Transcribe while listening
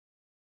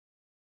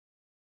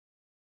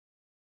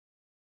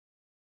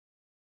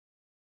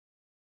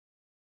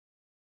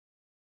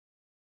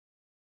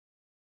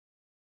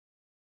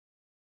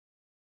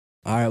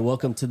All right,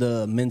 welcome to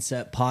the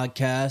Menset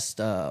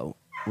podcast.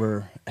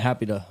 We're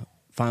happy to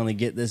finally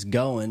get this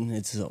going.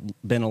 It's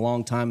been a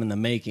long time in the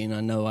making.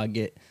 I know I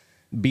get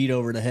beat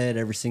over the head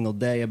every single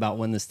day about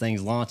when this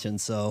thing's launching,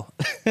 so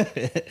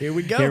Here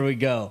we go. Here we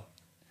go.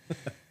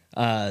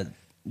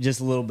 Just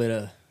a little bit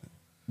of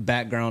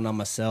background on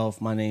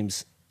myself. My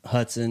name's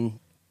Hudson.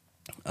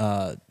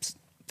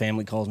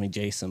 Family calls me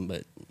Jason,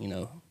 but,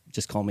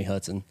 just call me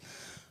Hudson.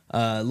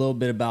 A little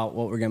bit about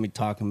what we're going to be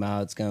talking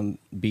about. It's going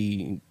to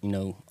be,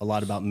 a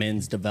lot about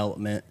men's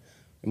development.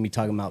 We're going to be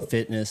talking about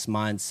fitness,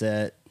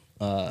 mindset,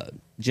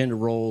 gender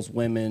roles,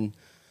 women.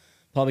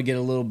 Probably get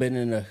a little bit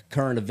into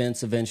current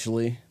events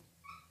eventually.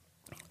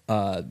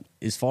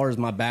 As far as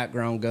my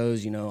background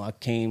goes, I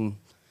came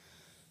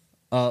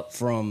up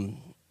from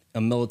a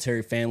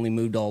military family,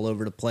 moved all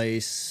over the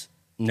place,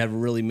 never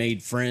really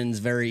made friends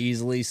very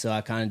easily, so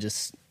I kind of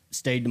just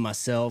stayed to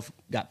myself,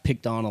 got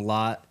picked on a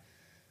lot.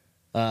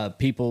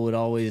 People would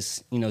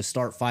always,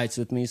 start fights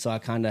with me, so I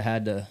kind of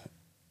had to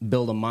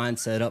build a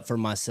mindset up for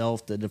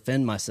myself to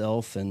defend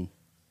myself. And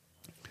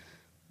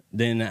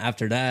then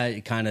after that,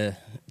 it kind of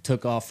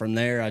took off from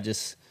there. I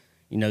just,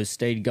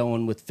 stayed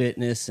going with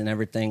fitness and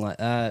everything like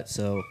that.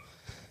 So,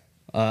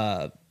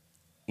 I've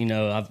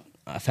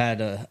had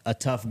a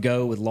tough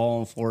go with law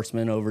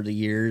enforcement over the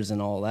years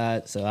and all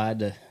that. So I had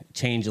to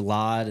change a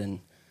lot and,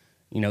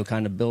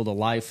 kind of build a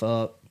life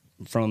up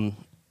from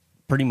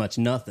pretty much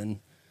nothing.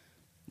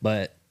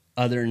 But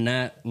other than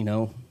that, I'm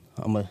going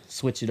to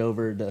switch it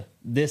over to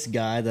this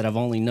guy that I've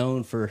only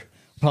known for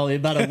probably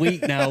about a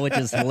week now, which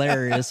is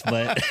hilarious,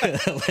 but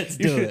let's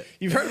do it.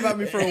 You've heard about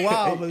me for a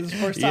while, but it's the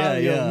first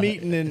time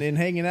meeting and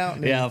hanging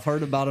out. Yeah, I've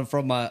heard about him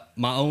from my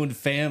own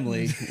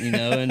family,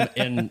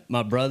 and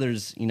my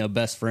brother's,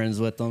 best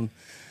friends with them.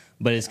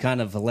 But it's kind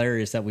of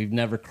hilarious that we've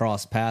never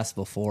crossed paths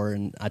before.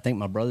 And I think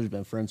my brother's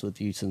been friends with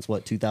you since,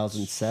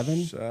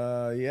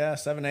 2007?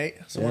 7, 8,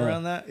 somewhere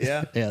around that.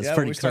 Yeah. Yeah, it's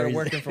pretty we started crazy.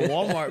 working for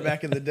Walmart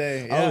back in the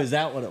day. Yeah. Oh, is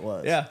that what it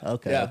was? Yeah.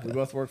 Okay. Yeah, okay. we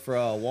both worked for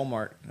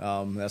Walmart.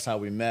 That's how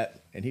we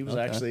met. And he was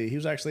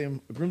actually a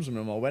groomsman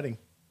at my wedding.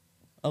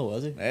 Oh,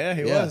 was he? Yeah,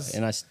 he was.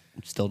 And I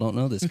still don't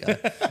know this guy.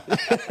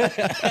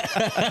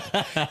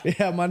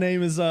 Yeah, my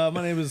name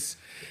is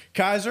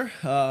Kaiser.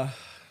 I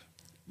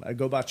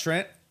go by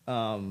Trent.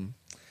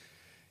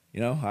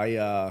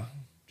 I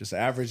just an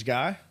average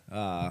guy.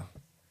 Drawing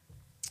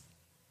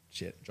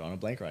a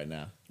blank right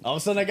now. All of a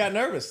sudden, I got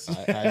nervous.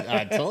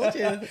 I told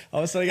you.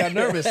 All of a sudden, I got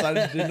nervous. I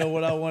didn't know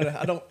what I wanted.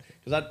 I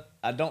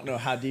don't know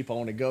how deep I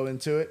want to go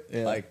into it.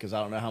 Yeah. Because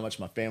I don't know how much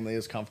my family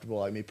is comfortable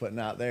like me putting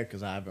out there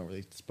because I haven't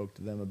really spoke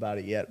to them about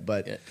it yet.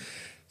 But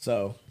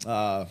So,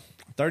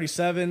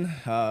 37,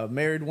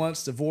 married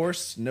once,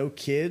 divorced, no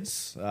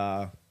kids.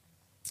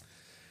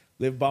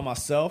 Lived by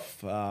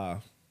myself.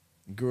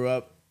 Grew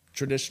up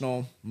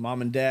traditional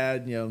mom and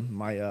dad.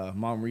 My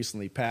mom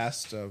recently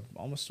passed not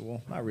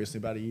recently,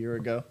 about a year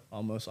ago.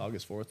 Almost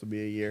August 4th will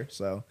be a year.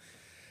 So,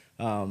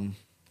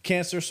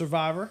 cancer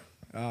survivor.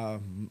 My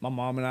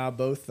mom and I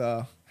both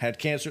had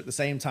cancer at the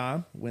same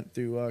time, went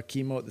through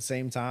chemo at the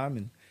same time,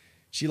 and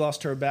she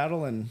lost her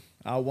battle and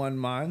I won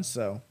mine.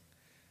 So,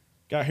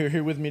 got her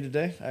here with me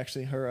today.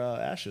 Actually, her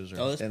ashes are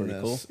that's in pretty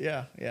this. cool.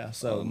 Yeah.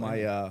 So,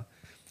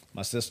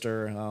 my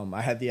sister,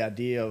 I had the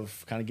idea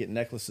of kind of getting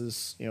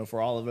necklaces,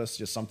 for all of us,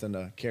 just something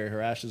to carry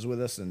her ashes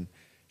with us. And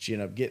she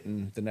ended up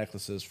getting the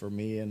necklaces for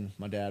me and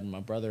my dad and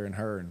my brother and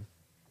her. And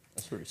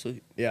That's pretty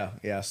sweet.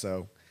 yeah.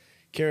 So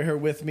carry her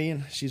with me,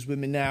 and she's with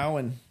me now,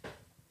 and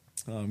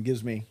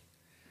gives me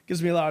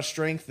a lot of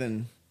strength.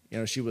 And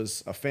she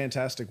was a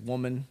fantastic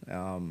woman.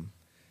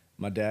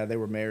 My dad, they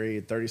were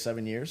married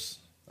 37 years.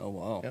 Oh,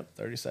 wow. Yep,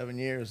 37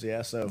 years.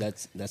 Yeah, so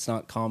that's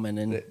not common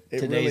in it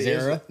today's really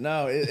era. isn't.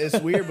 No, it's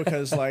weird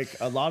because like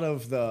a lot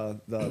of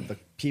the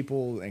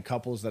people and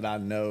couples that I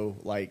know,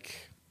 like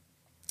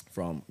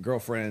from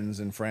girlfriends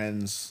and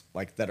friends,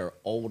 like that are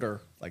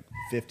older, like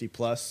 50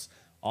 plus,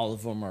 all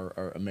of them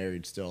are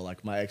married still.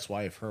 Like my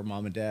ex-wife, her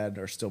mom and dad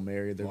are still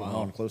married. They're going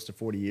on close to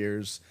 40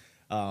 years.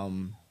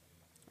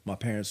 My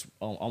parents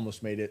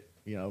almost made it,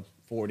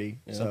 40.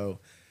 Yeah. So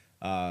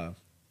a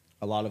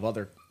lot of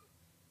other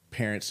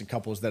parents and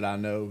couples that I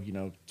know,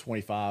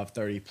 25,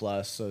 30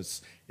 plus. So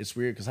it's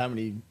weird because how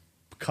many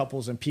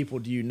couples and people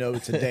do you know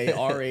today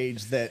our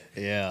age that,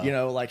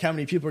 like how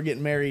many people are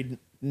getting married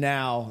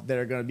now that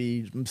are going to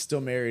be still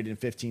married in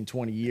 15,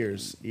 20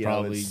 years?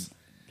 Probably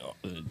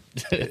less than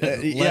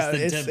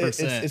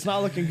 10%. It's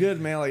not looking good,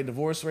 man. Like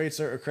divorce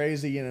rates are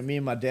crazy. Me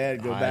and my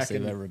dad go back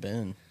and ever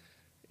been.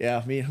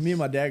 Yeah, me and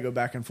my dad go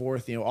back and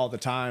forth, all the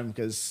time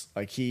because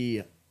like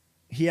he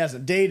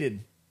hasn't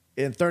dated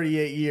in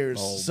 38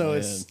 years. Man.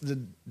 It's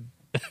the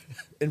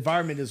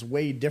environment is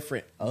way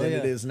different than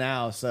it is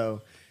now.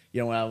 So,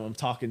 when I'm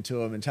talking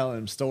to him and telling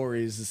him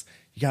stories, is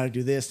you got to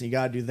do this and you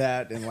got to do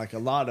that. And like a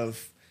lot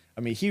of,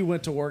 he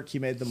went to work, he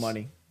made the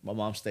money. My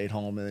mom stayed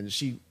home, and then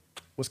she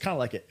was kind of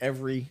like an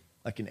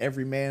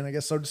everyman, I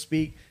guess, so to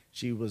speak.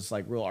 She was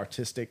like real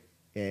artistic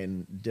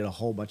and did a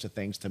whole bunch of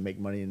things to make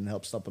money and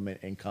help supplement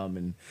income.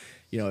 And,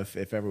 if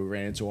ever we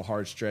ran into a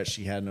hard stretch,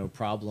 she had no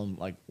problem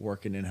like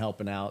working and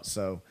helping out.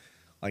 So,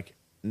 like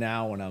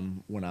now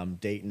when I'm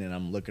dating and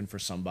I'm looking for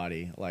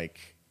somebody,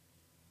 like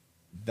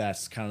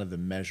that's kind of the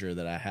measure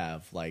that I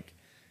have. Like,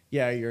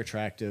 yeah, you're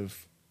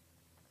attractive,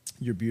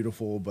 you're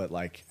beautiful, but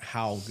like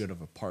how good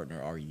of a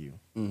partner are you?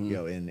 Mm-hmm. You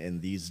know, in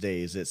these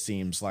days it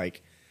seems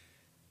like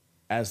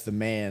as the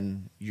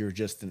man, you're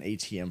just an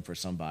ATM for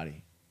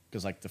somebody.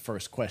 Because like the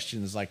first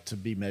question is like to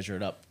be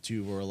measured up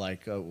to, or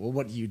like, well,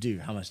 what do you do?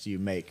 How much do you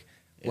make?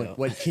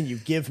 What can you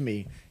give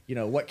me? You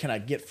know, what can I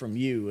get from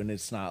you? And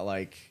it's not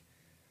like,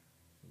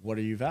 what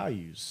are your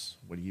values?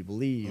 What do you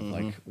believe?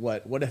 Mm-hmm.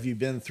 Like what have you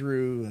been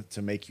through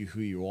to make you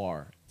who you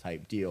are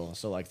type deal.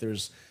 So like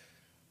there's,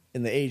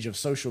 in the age of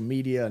social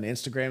media and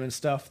Instagram and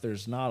stuff,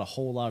 there's not a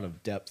whole lot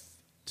of depth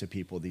to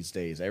people these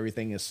days.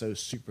 Everything is so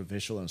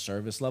superficial and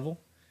service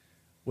level,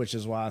 which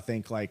is why I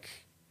think like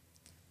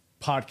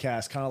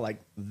podcasts kind of like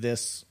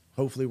this,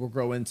 hopefully we'll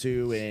grow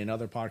into, and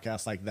other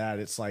podcasts like that.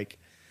 It's like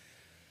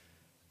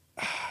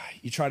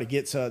you try to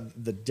get to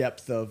the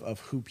depth of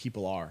who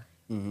people are.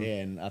 Mm-hmm.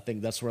 And I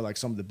think that's where like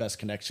some of the best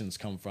connections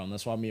come from.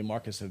 That's why me and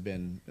Marcus have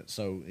been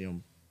so, you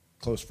know,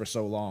 close for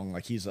so long.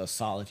 Like he's a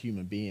solid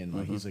human being.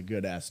 Like he's a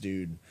good ass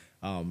dude.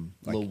 A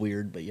little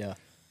weird, but yeah.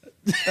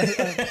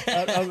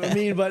 I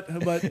mean,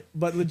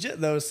 but legit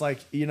though, it's like,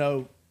 you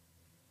know,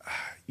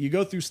 you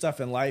go through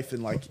stuff in life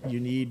and like you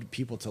need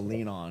people to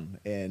lean on.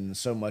 And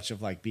so much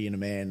of like being a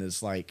man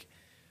is like,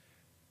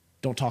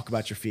 don't talk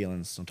about your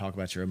feelings. Don't talk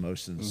about your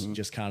emotions. Mm-hmm.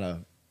 Just kind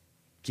of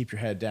keep your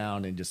head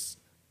down and just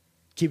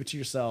keep it to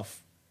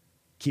yourself.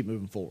 Keep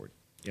moving forward.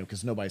 You know,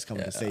 because nobody's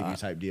coming to save you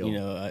type deal. You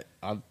know,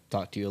 I've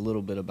talked to you a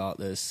little bit about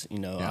this. You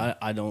know,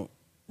 I don't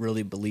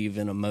really believe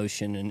in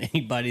emotion, and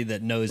anybody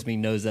that knows me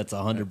knows that's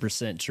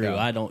 100% true. Yeah.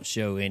 I don't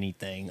show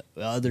anything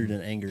other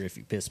than anger if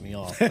you piss me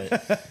off.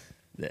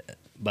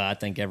 But I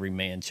think every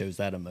man shows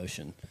that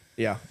emotion.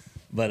 Yeah.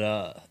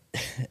 But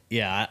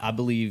yeah, I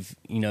believe,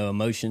 you know,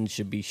 emotion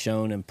should be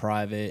shown in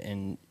private,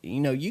 and you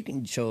know, you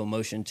can show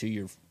emotion to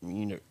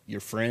your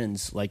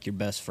friends, like your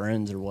best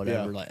friends or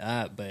whatever like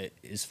that. But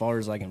as far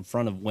as like in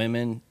front of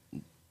women,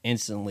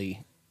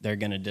 instantly they're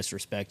gonna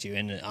disrespect you,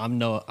 and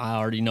I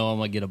already know I'm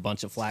gonna get a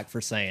bunch of flack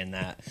for saying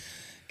that.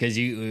 Because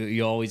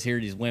you always hear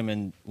these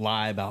women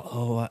lie about,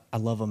 oh, I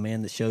love a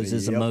man that shows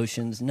his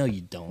emotions. No,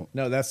 you don't.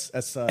 No, that's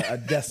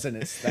a death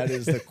sentence. That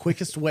is the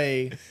quickest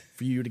way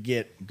for you to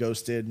get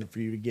ghosted,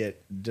 for you to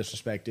get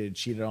disrespected,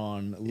 cheated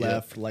on,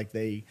 left. Like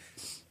they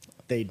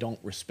don't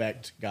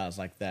respect guys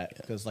like that,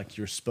 because like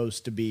you're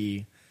supposed to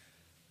be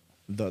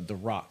the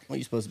rock. Well,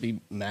 you're supposed to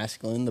be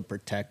masculine, the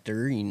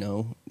protector. You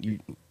know,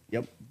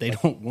 Yep. They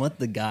don't want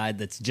the guy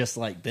that's just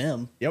like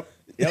them. Yep.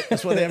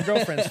 That's what they have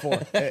girlfriends for.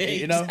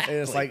 You know, Exactly.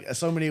 it's like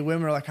so many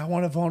women are like, I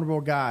want a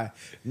vulnerable guy.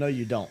 No,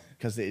 you don't,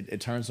 because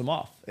it turns them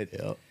off.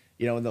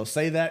 You know, and they'll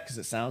say that because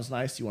it sounds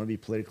nice. You want to be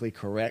politically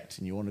correct,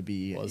 and you want to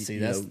be. Well, see,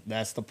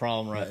 that's the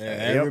problem right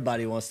there.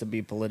 Everybody wants to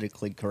be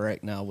politically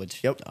correct now,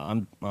 which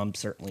I'm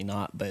certainly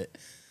not. But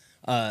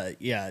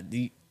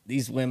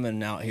these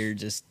women out here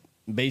just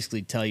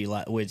basically tell you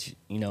like, which,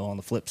 you know, on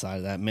the flip side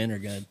of that, men are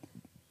gonna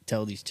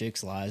tell these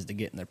chicks lies to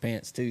get in their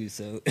pants too.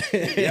 So,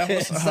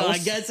 so I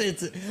guess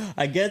it's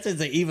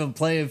an even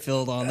playing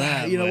field on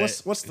that. You know,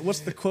 what's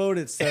the quote?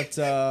 It's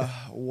that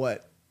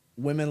what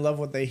women love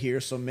what they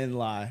hear, so men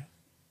lie.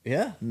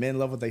 Yeah, men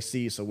love what they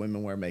see, so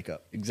women wear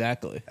makeup.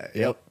 Exactly.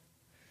 Yep.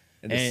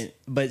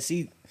 But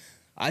see,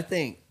 I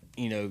think,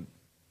 you know,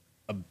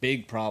 a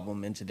big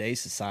problem in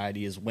today's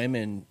society is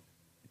women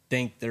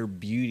think their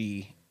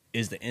beauty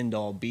is the end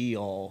all be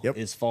all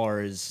as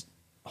far as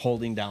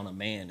holding down a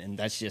man, and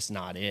that's just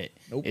not it.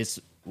 Nope. It's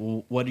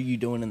what are you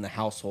doing in the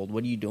household?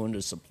 What are you doing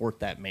to support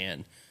that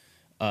man?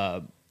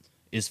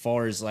 As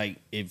far as like,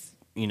 if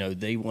you know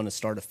they want to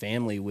start a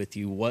family with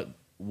you,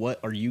 what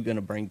are you going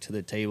to bring to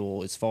the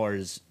table as far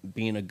as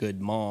being a good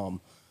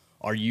mom?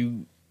 Are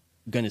you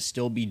going to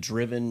still be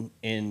driven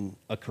in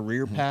a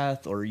career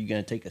path, or are you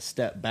going to take a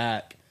step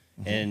back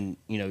and,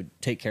 you know,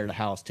 take care of the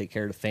house, take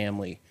care of the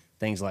family,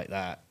 things like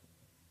that?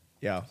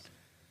 Yeah.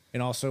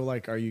 And also,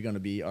 like, are you going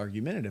to be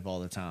argumentative all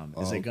the time?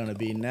 Is it going to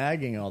be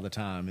nagging all the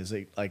time? Is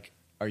it like,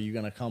 are you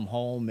going to come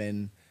home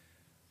and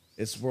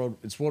it's World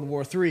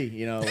War III?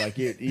 You know, like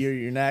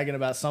you're nagging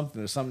about something.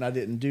 There's something I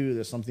didn't do.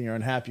 There's something you're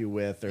unhappy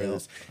with, or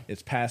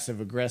it's passive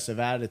aggressive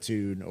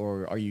attitude.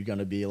 Or are you going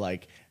to be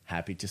like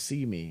happy to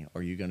see me?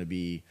 Or are you going to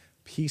be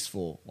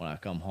peaceful when I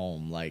come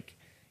home? Like,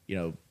 you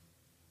know,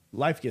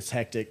 life gets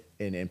hectic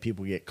and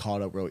people get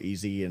caught up real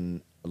easy, and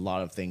a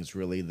lot of things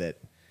really that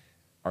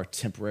are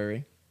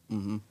temporary.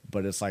 Mm-hmm.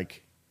 But it's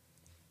like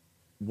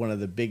one of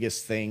the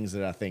biggest things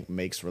that I think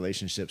makes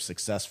relationships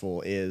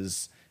successful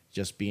is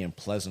just being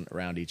pleasant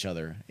around each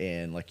other.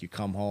 And like you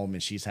come home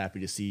and she's happy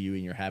to see you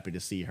and you're happy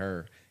to see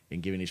her,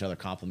 and giving each other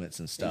compliments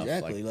and stuff.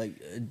 Exactly.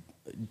 Like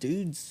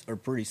dudes are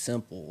pretty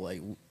simple.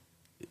 Like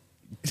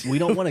we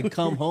don't want to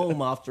come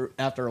home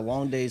after a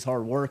long day's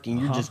hard work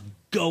and you're just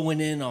going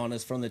in on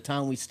us from the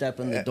time we step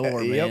in the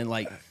door, man.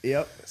 Like,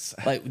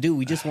 dude,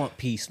 we just want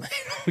peace, man.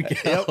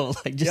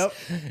 Like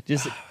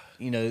just,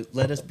 you know,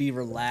 let us be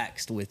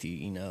relaxed with you.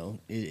 You know,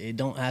 it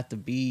don't have to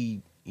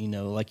be you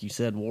know, like you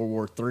said, World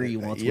War III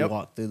once we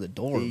walk through the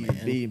door,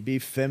 man. Be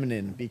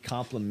feminine, be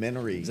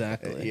complimentary.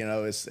 Exactly. You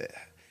know, it's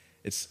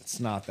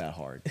not that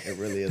hard. It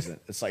really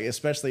isn't. It's like,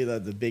 especially the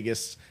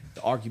biggest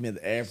argument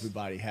that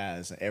everybody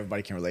has, and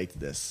everybody can relate to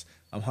this.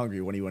 I'm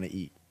hungry. What do you want to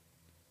eat?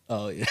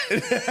 Oh, yeah.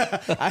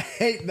 I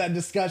hate that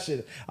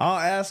discussion. I'll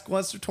ask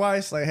once or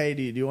twice, like, hey,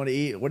 do you want to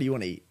eat? What do you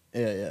want to eat?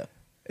 Yeah, yeah.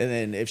 And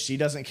then if she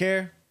doesn't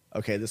care,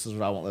 okay, this is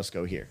what I want. Let's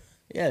go here.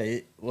 Yeah,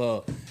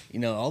 well, you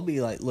know, I'll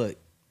be like, look,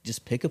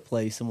 just pick a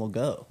place and we'll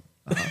go.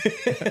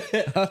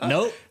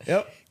 Nope.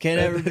 Yep. Can't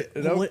ever.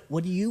 Nope.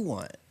 What do you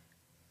want?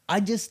 I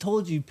just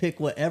told you pick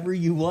whatever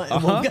you want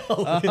and we'll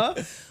go.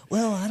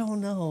 Well, I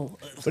don't know.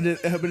 But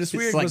it's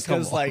weird like,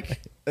 because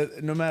like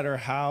no matter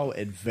how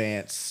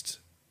advanced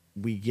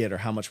we get or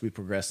how much we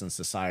progress in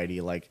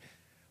society, like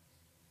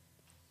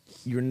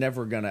you're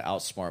never gonna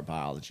outsmart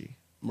biology.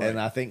 Right. And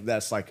I think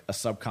that's like a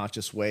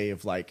subconscious way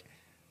of like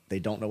they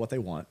don't know what they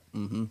want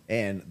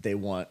and they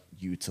want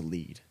you to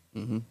lead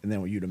and they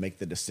want you to make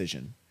the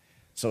decision.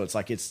 So it's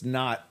like it's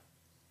not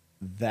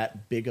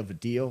that big of a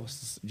deal.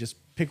 Just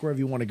pick wherever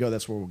you want to go.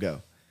 That's where we'll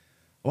go.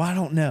 Well, I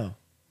don't know.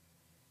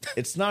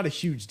 It's not a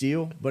huge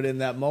deal, but in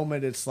that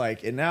moment, it's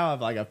like, and now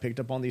I've picked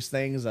up on these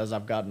things as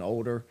I've gotten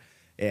older,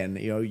 and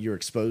you know, you're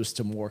exposed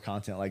to more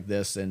content like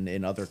this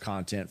and other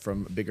content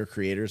from bigger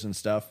creators and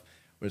stuff.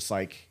 Where it's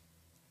like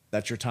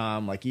that's your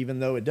time. Like even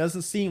though it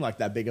doesn't seem like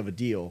that big of a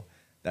deal,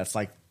 that's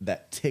like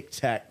that tic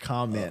tac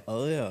comment.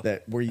 Oh yeah,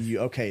 that where you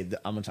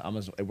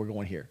we're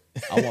going here.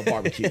 I want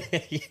barbecue.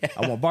 Yeah.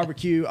 I want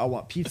barbecue. I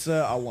want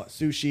pizza. I want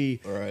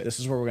sushi. Right. This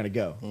is where we're gonna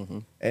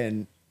go.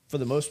 And for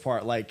the most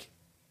part, like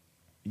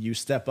you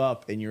step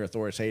up and you're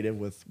authoritative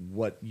with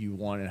what you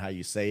want and how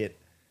you say it,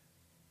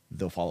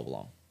 they'll follow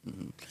along.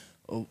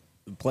 Well,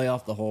 play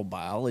off the whole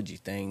biology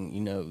thing.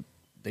 You know,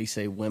 they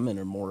say women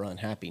are more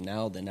unhappy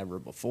now than ever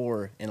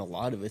before, and a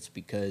lot of it's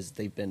because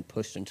they've been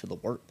pushed into the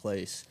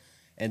workplace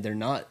and they're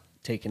not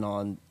taking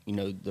on, you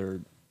know,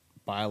 their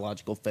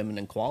biological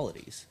feminine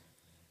qualities,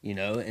 you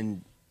know,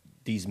 and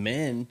these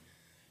men,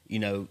 you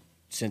know,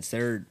 since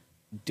they're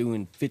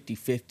doing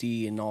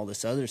 50-50 and all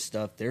this other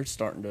stuff, they're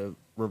starting to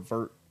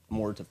revert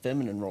more to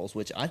feminine roles,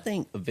 which I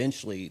think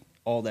eventually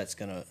all that's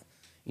going to,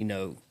 you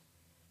know,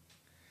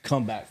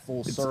 come back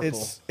full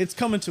circle. It's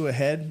coming to a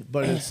head,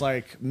 but it's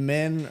like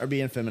men are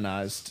being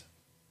feminized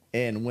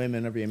and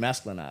women are being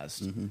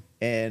masculinized.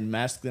 And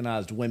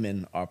masculinized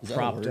women are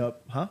propped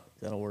up. Huh?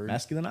 Is that a word?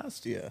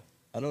 Masculinized? Yeah.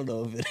 I don't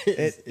know if it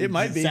is. It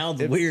might be.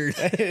 Sounds weird.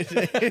 Let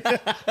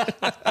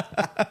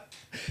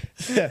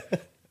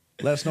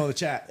us know in the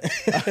chat.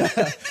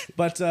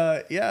 But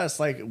yeah, it's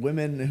like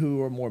women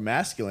who are more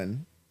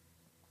masculine,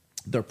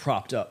 they're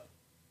propped up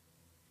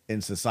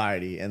in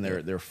society and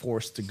they're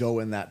forced to go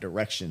in that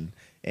direction.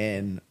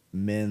 And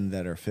men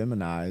that are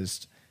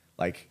feminized,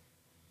 like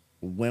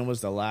when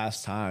was the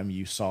last time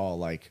you saw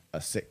like a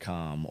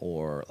sitcom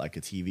or like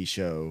a TV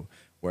show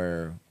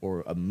or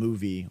a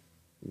movie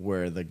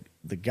where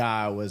the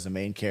guy was the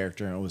main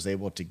character and was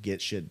able to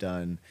get shit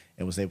done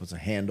and was able to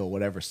handle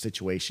whatever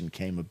situation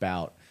came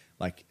about?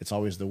 Like it's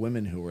always the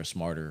women who are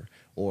smarter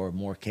or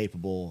more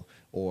capable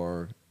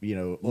or, you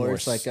know, or more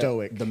it's like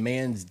stoic. The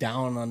man's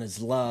down on his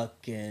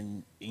luck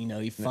and, you know,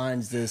 he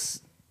finds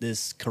this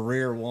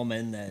career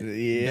woman that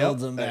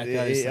builds him back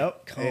up. He's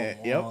like, come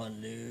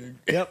on, dude.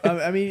 Yep.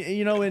 I mean,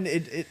 you know, and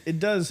it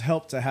does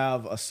help to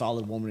have a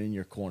solid woman in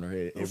your corner.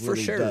 It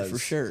really does. For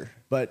sure.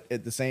 But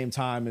at the same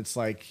time, it's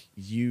like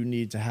you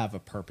need to have a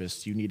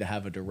purpose. You need to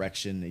have a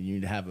direction and you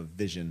need to have a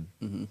vision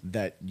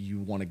that you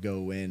want to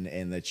go in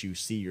and that you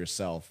see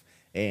yourself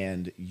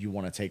and you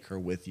want to take her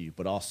with you.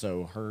 But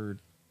also her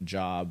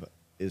job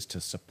is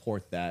to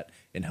support that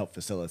and help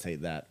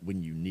facilitate that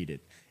when you need it.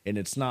 And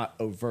it's not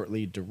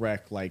overtly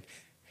direct, like,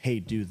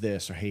 hey, do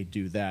this or hey,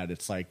 do that.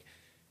 It's like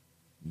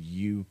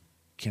you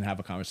can have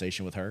a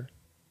conversation with her,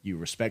 you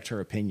respect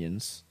her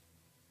opinions,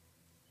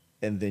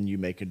 and then you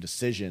make a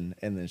decision,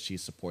 and then she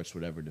supports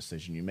whatever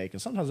decision you make.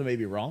 And sometimes it may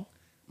be wrong,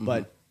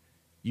 but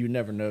you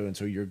never know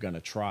until you're going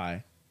to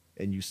try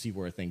and you see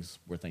where things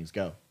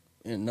go.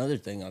 And another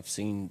thing I've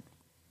seen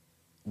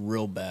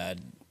real bad,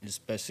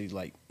 especially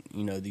like,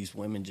 you know, these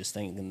women just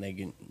thinking they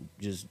can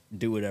just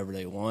do whatever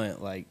they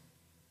want, like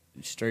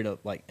straight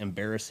up like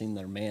embarrassing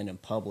their man in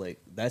public.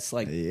 That's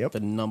like the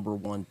number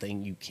one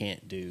thing you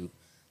can't do.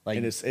 Like,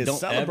 and it's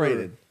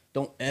celebrated.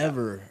 Don't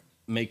ever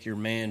make your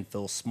man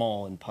feel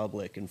small in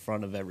public in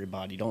front of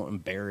everybody. Don't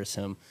embarrass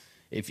him.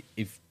 If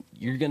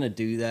you're gonna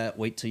do that,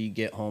 wait till you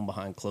get home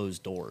behind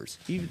closed doors.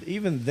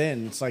 Even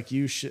then, it's like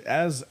you should,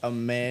 as a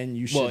man,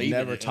 you should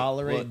never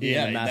tolerate being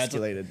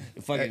emasculated.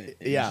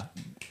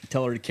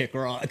 Tell her to kick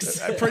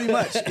rocks. Pretty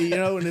much, you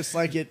know. And it's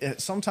like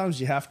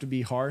sometimes you have to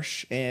be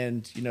harsh,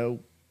 and you know,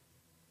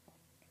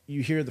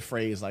 you hear the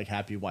phrase like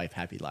 "happy wife,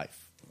 happy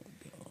life,"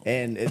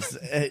 and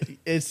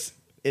it's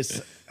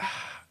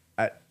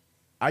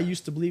I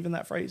used to believe in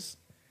that phrase.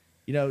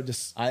 You know,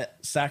 just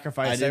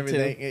sacrifice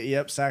everything. Too.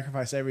 Yep,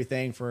 sacrifice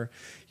everything for,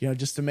 you know,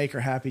 just to make her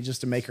happy,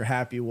 just to make her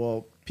happy.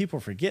 Well, people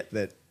forget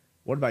that.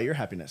 What about your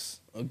happiness?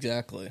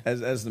 Exactly.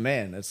 As the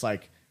man, it's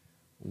like,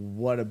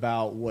 what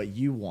about what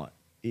you want?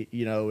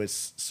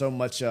 It's so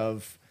much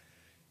of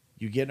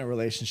you get in a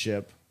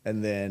relationship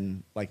and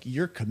then like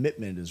your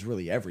commitment is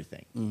really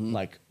everything.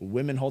 Like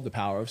women hold the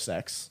power of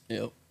sex.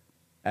 Yep.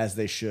 As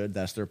they should.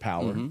 That's their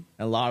power. And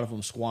a lot of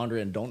them squander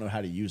it and don't know how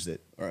to use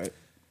it. All right.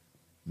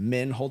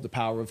 Men hold the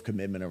power of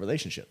commitment of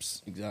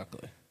relationships.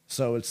 Exactly.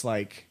 So it's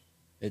like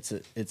it's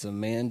a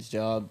man's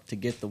job to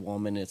get the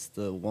woman. It's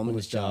the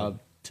woman's job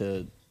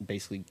to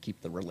basically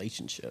keep the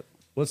relationship.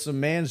 Well, it's the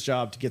man's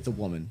job to get the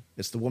woman.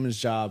 It's the woman's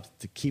job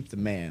to keep the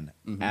man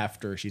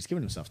after she's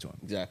given himself to him.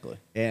 Exactly.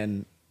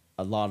 And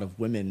a lot of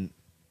women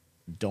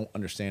don't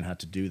understand how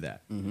to do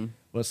that. Well,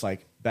 it's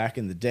like back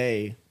in the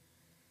day,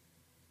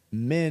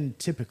 men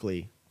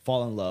typically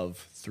fall in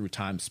love through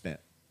time spent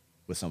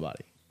with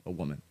somebody, a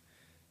woman.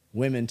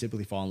 Women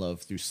typically fall in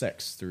love through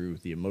sex, through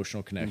the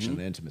emotional connection,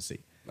 the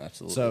intimacy.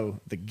 Absolutely. So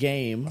the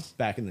game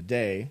back in the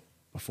day,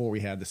 before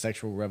we had the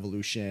sexual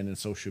revolution and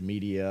social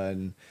media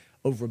and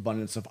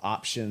overabundance of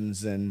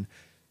options and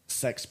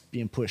sex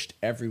being pushed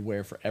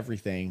everywhere for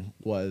everything,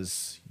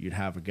 was you'd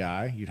have a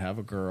guy, you'd have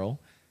a girl,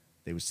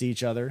 they would see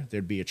each other,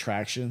 there'd be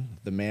attraction,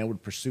 the man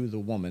would pursue the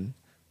woman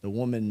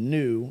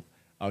knew,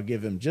 I'll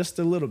give him just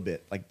a little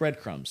bit, like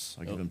breadcrumbs,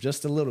 I'll give him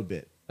just a little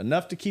bit,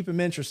 enough to keep him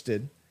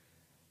interested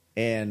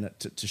and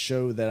to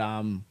show that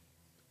I'm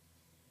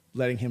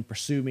letting him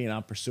pursue me and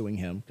I'm pursuing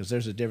him, because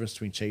there's a difference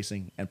between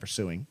chasing and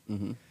pursuing.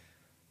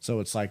 So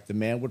it's like the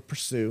man would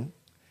pursue,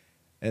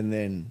 and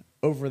then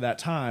over that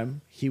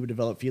time, he would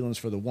develop feelings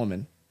for the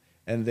woman.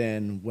 And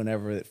then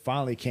whenever it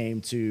finally came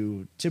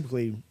to,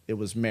 typically it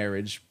was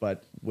marriage,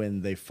 but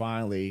when they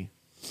finally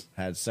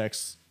had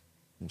sex,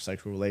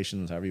 sexual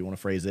relations, however you want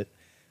to phrase it,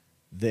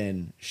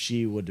 then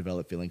she would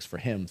develop feelings for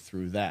him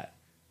through that.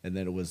 And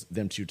then it was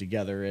them two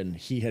together, and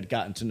he had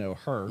gotten to know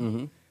her,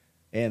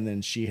 and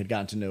then she had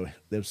gotten to know,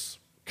 there was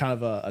kind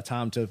of a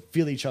time to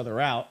feel each other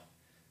out,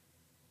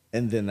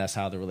 and then that's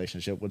how the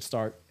relationship would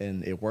start,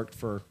 and it worked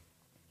for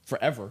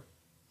forever,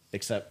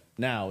 except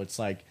now it's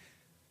like,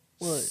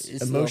 well, it's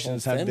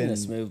emotions the whole have been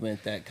feminist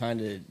movement that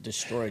kind of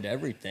destroyed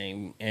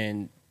everything,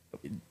 and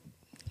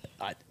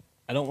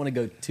I don't want to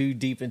go too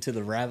deep into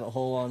the rabbit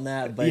hole on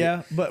that,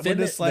 but but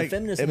it's like the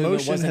feminist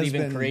movement wasn't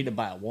even created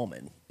by a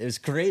woman; it was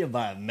created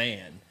by a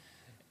man.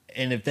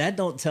 And if that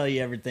don't tell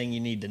you everything you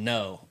need to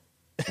know,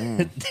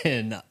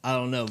 then I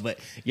don't know. But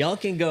y'all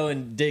can go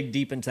and dig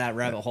deep into that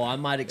rabbit hole. I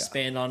might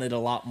expand on it a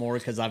lot more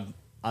because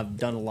I've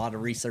done a lot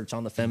of research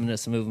on the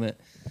feminist movement.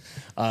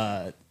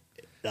 I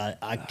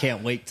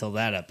can't wait till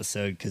that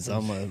episode because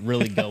I'm gonna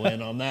really go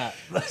in on that.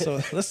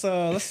 So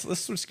let's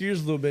switch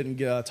gears a little bit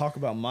and talk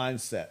about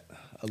mindset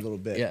a little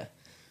bit.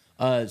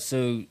 Yeah.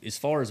 So as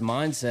far as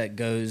mindset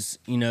goes,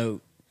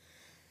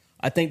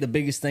 I think the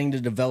biggest thing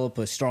to develop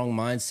a strong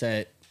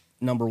mindset,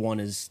 number one,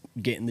 is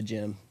get in the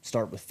gym.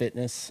 Start with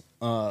fitness.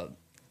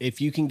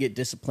 If you can get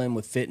disciplined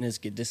with fitness,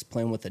 get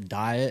disciplined with a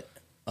diet,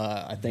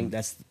 I think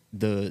that's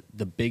the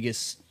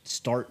biggest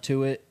start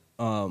to it.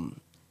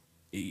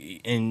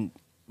 And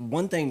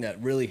one thing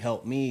that really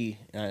helped me,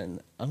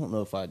 and I don't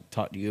know if I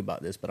talked to you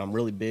about this, but I'm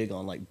really big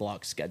on like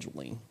block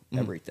scheduling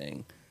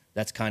everything.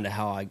 That's kind of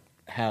how I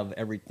have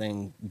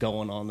everything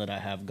going on that I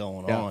have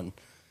going on.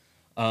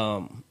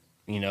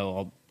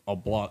 I'll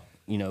block,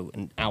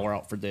 an hour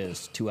out for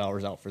this, 2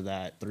 hours out for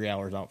that, 3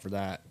 hours out for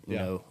that, you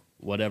know,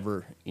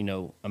 whatever,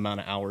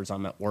 amount of hours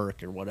I'm at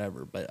work or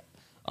whatever. But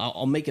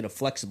I'll make it a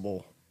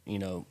flexible,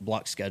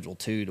 block schedule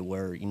too, to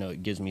where,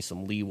 it gives me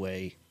some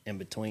leeway in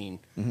between.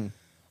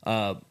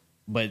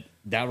 But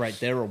that right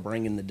there will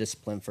bring in the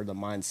discipline for the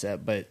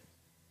mindset. But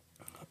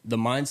the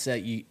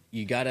mindset,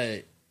 you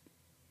gotta,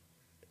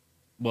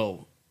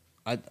 well,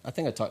 I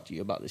think I talked to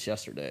you about this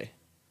yesterday,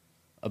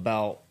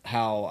 about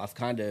how I've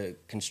kind of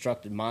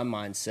constructed my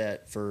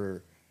mindset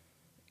for,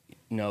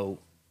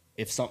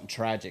 if something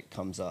tragic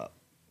comes up.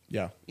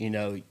 Yeah.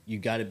 You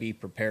got to be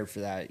prepared for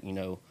that,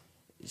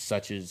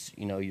 such as,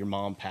 your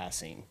mom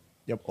passing.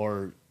 Yep.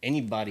 Or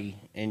anybody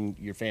in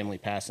your family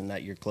passing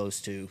that you're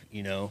close to,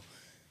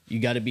 You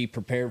got to be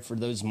prepared for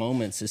those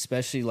moments,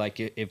 especially like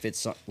if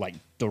it's like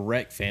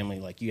direct family,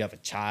 like you have a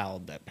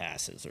child that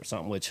passes or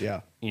something, which,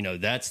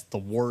 that's the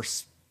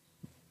worst,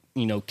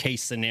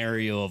 case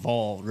scenario of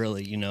all,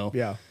 really,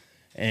 Yeah.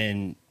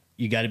 And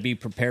you got to be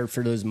prepared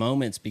for those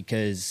moments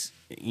because,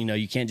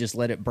 you can't just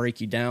let it break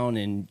you down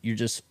and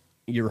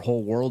your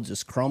whole world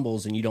just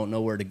crumbles and you don't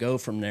know where to go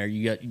from there.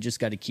 You just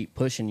got to keep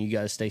pushing. You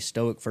got to stay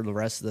stoic for the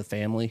rest of the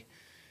family.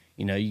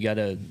 You got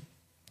to,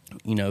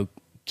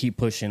 keep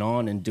pushing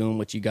on and doing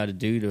what you got to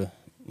do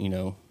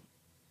to,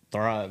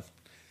 thrive.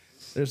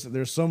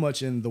 There's so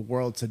much in the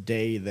world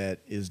today that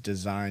is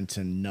designed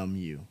to numb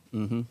you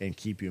and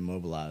keep you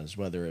immobilized,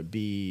 whether it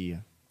be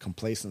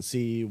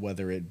complacency,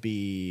 whether it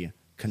be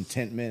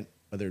contentment,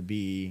 whether it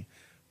be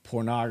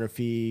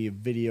pornography,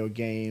 video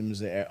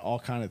games, all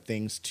kind of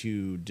things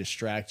to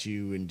distract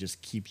you and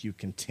just keep you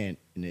content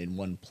in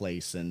one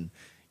place. And,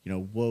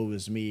 woe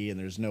is me and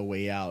there's no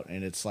way out.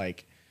 And it's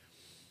like,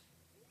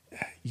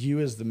 you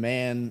as the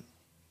man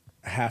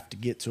have to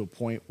get to a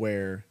point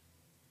where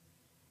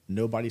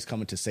nobody's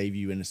coming to save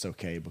you, and it's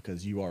okay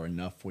because you are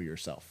enough for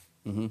yourself.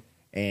 Mm-hmm.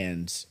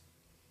 And,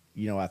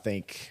 you know, I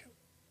think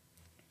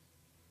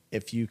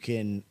if you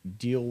can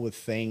deal with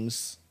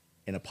things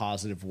in a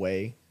positive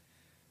way,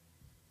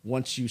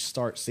 once you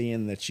start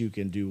seeing that you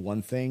can do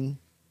one thing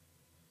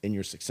and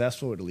you're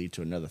successful, it'll lead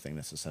to another thing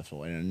that's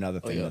successful and another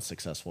thing that's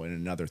successful and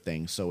another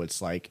thing. So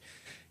it's like,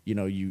 you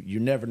know, you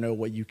never know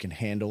what you can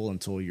handle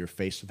until you're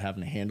faced with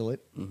having to handle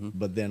it. Mm-hmm.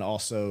 But then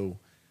also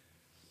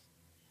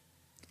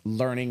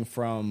learning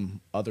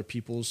from other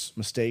people's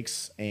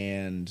mistakes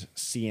and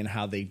seeing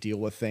how they deal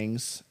with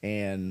things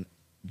and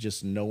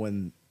just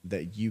knowing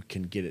that you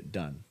can get it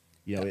done.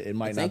 You know, it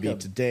might not be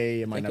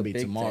today, it might not be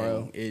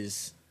tomorrow.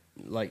 Is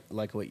like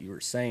what you were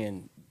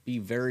saying, be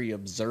very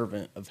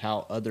observant of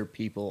how other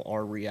people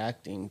are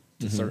reacting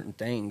to certain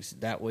things.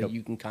 That way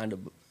you can kind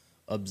of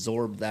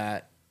absorb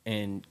that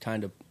and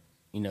kind of,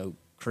 you know,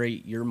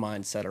 create your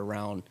mindset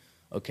around,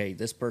 okay,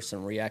 this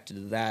person reacted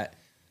to that,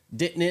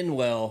 didn't end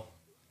well.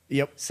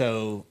 Yep.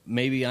 So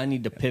maybe I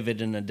need to pivot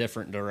in a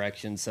different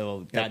direction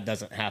so that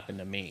doesn't happen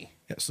to me.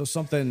 Yeah, so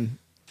something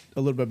a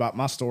little bit about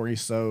my story.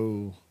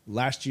 So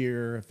last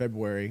year,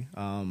 February,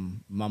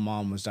 my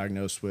mom was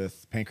diagnosed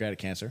with pancreatic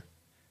cancer.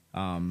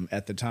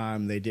 At the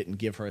time, they didn't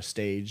give her a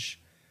stage,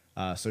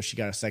 so she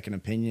got a second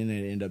opinion, and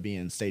it ended up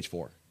being stage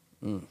 4.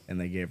 And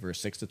they gave her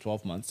 6 to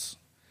 12 months.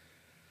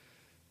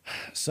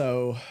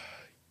 So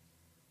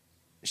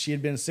she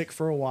had been sick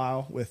for a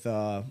while with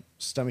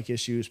stomach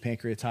issues,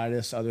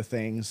 pancreatitis, other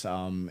things,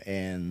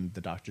 and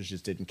the doctors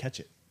just didn't catch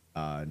it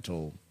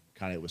until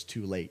kind of it was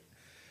too late.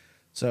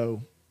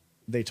 So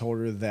they told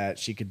her that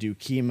she could do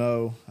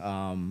chemo,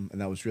 and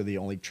that was really the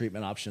only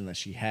treatment option that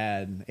she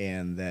had,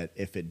 and that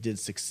if it did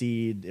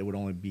succeed, it would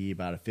only be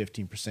about a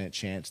 15%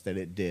 chance that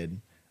it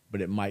did, but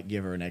it might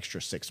give her an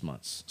extra 6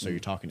 months. So you're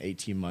talking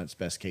 18 months,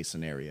 best case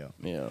scenario.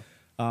 Yeah.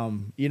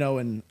 You know,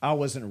 and I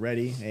wasn't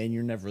ready, and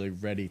you're never really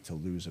ready to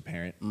lose a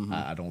parent.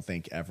 I don't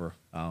think ever.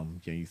 You know,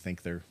 you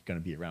think they're going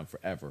to be around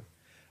forever.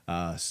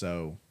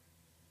 So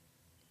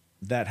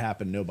that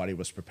happened. Nobody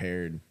was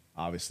prepared.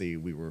 Obviously,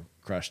 we were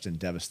crushed and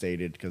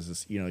devastated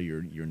because, you know,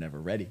 you're never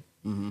ready.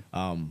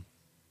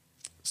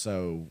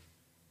 So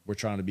we're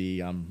trying to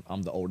be.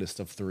 I'm the oldest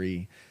of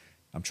 3.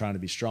 I'm trying to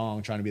be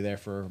strong, trying to be there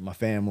for my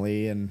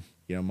family, and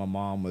you know, my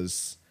mom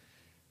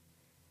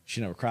she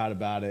never cried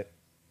about it.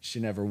 She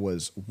never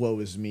was, woe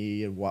is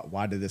me, and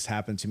why did this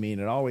happen to me?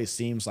 And it always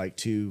seems like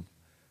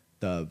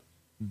the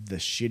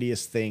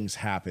shittiest things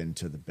happen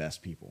to the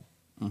best people.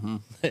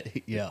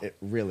 Yeah. It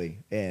really.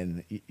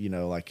 And, you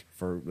know, like,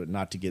 for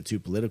not to get too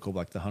political,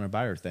 like the Hunter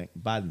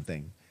Biden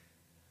thing,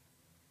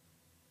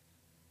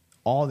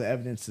 all the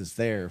evidence is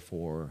there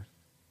for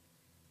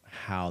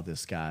how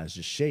this guy is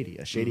just shady,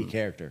 a shady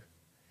character.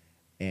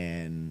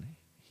 And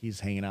he's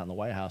hanging out in the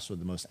White House with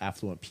the most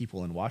affluent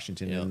people in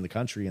Washington and in the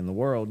country and the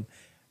world.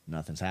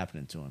 Nothing's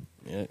happening to him.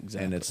 Yeah,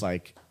 exactly. And it's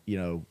like, you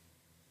know,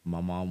 my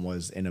mom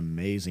was an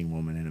amazing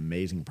woman, an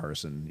amazing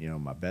person. You know,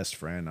 my best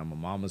friend. I'm a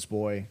mama's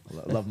boy.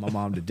 Love my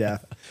mom to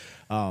death.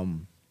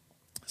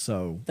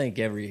 So I think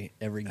every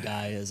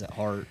guy is at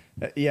heart.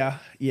 Yeah.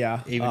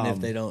 Even if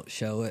they don't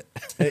show it.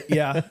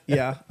 Yeah.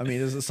 I mean,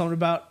 there's something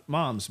about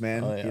moms,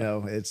 man. Oh, yeah. You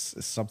know,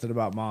 it's something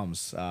about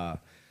moms.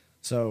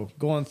 So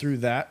going through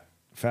that,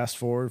 fast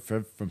forward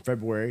from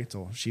February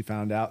till she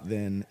found out,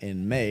 then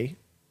in May,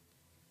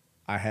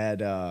 I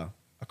had a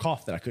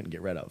cough that I couldn't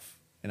get rid of,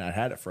 and I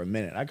had it for a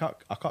minute. I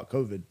caught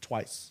COVID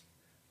twice.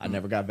 I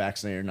never got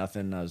vaccinated or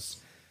nothing. I was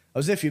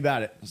iffy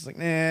about it. I was like,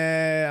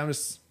 nah, I'm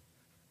just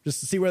to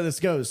see where this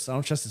goes. I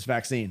don't trust this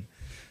vaccine.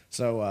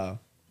 So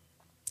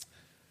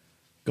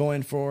go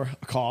in for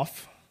a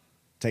cough,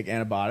 take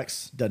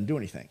antibiotics, doesn't do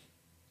anything.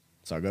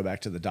 So I go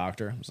back to the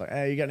doctor. I was like,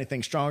 hey, you got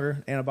anything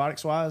stronger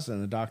antibiotics wise?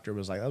 And the doctor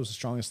was like, that was the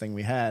strongest thing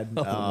we had.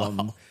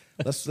 Wow.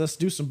 Let's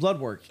do some blood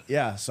work.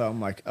 Yeah. So I'm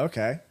like,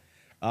 okay.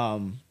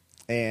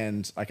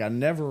 And like,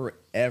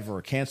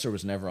 cancer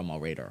was never on my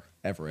radar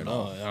ever at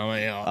all. I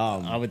mean,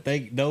 I would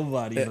think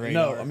nobody's radar.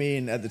 No, I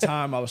mean, at the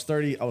time I was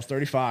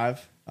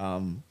 35.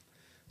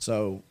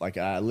 So like,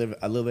 I live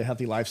a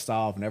healthy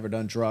lifestyle. I've never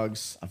done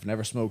drugs. I've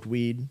never smoked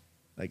weed,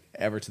 like,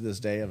 ever to this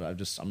day.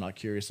 I'm not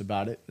curious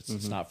about it.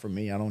 It's not for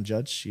me. I don't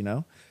judge, you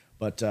know,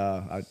 but,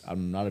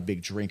 I'm not a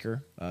big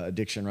drinker.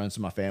 Addiction runs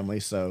in my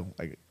family. So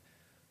like,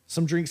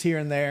 some drinks here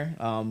and there,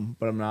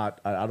 but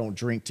I don't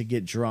drink to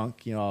get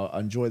drunk. You know, I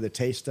enjoy the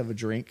taste of a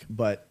drink,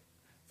 but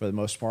for the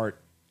most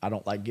part, I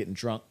don't like getting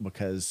drunk,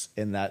 because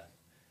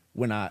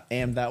when I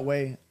am that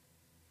way,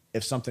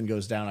 if something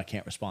goes down, I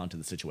can't respond to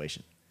the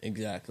situation.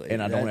 Exactly.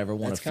 And I don't ever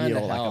want to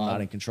feel like I'm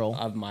not in control.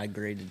 I've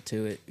migrated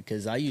to it,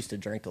 because I used to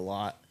drink a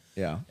lot.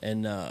 Yeah.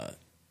 And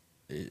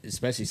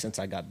especially since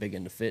I got big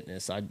into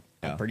fitness, I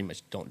pretty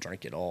much don't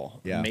drink at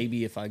all. Yeah.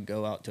 Maybe if I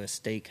go out to a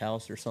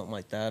steakhouse or something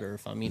like that, or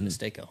if I'm eating a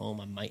steak at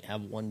home, I might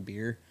have one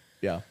beer.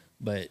 Yeah.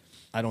 But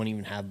I don't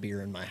even have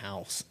beer in my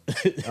house.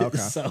 Okay.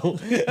 So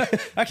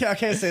I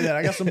can't say that.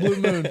 I got some Blue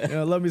Moon. You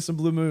know, love me some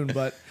Blue Moon,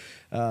 but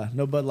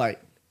no Bud Light.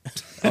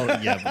 oh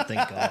yeah, but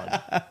thank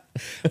God.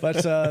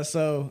 But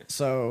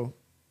so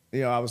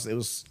you know, it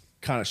was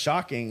kind of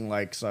shocking.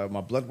 Like, so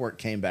my blood work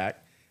came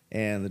back,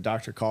 and the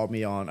doctor called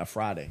me on a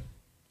Friday.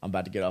 I'm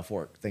about to get off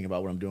work, thinking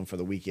about what I'm doing for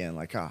the weekend.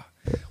 Like,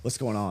 what's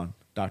going on?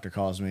 Doctor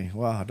calls me.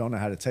 Well, I don't know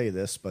how to tell you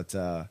this, but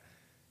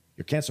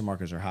your cancer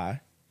markers are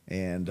high,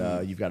 and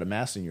you've got a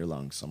mass in your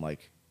lungs. I'm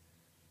like,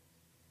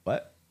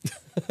 what?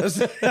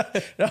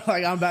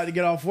 Like, I'm about to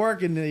get off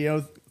work and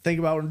think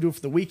about what I'm doing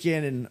for the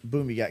weekend, and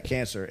boom, you got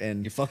cancer.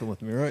 And You're fucking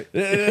with me, right?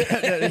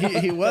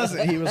 he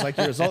wasn't. He was like,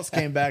 your results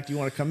came back. Do you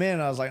want to come in?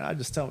 And I was like,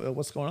 just tell me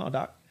what's going on,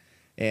 doc.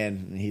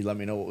 And he let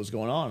me know what was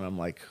going on. And I'm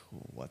like,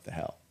 what the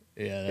hell?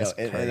 Yeah, that's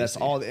crazy. And that's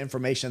all the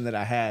information that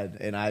I had.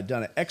 And I had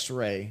done an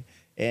X-ray,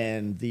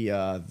 and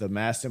the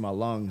mass in my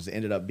lungs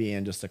ended up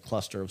being just a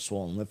cluster of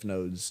swollen lymph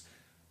nodes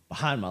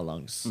behind my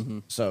lungs. Mm-hmm.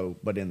 So,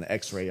 but in the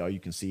X-ray, all you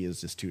can see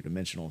is just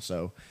two-dimensional.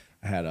 So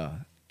I had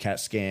a CAT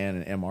scan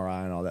and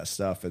MRI and all that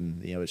stuff,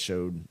 and it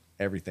showed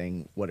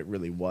everything what it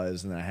really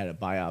was. And then I had it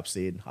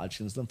biopsied,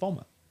 Hodgkin's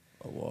lymphoma.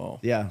 Oh, wow.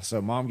 Yeah.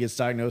 So mom gets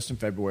diagnosed in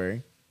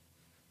February,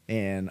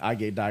 and I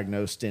get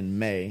diagnosed in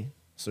May.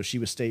 So she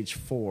was stage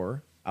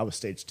 4. I was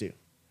stage 2.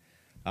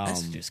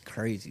 That's just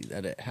crazy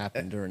that it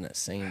happened during that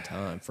same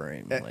time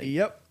frame. Like,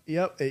 Yep.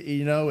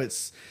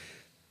 It's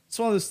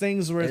one of those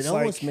things where it it's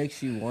almost like,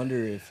 makes you wonder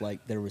if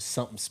like there was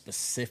something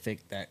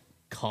specific that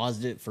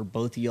caused it for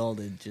both of y'all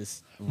to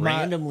just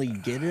randomly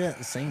get it at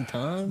the same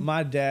time.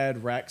 my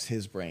dad racks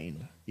his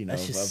brain.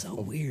 That's just so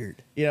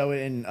weird.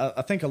 And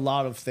I think a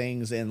lot of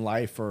things in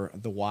life are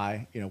the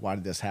why. Why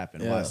did this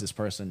happen? Yeah. Why is this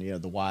person?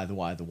 The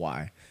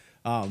why.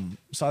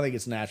 So I think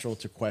it's natural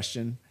to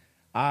question.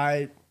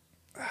 I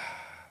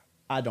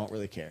don't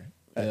really care,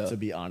 to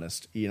be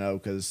honest.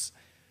 Because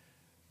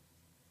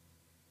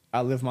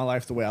I live my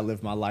life the way I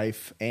live my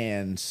life,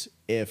 and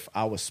if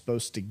I was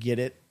supposed to get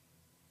it,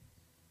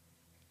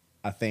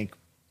 I think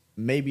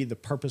maybe the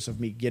purpose of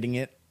me getting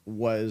it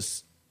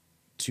was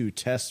to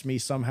test me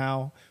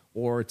somehow,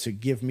 or to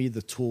give me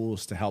the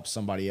tools to help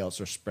somebody else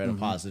or spread a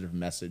positive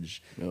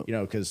message. Yep.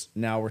 Because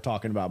now we're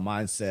talking about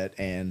mindset,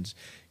 and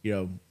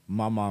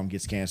my mom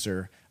gets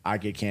cancer, I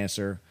get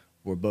cancer.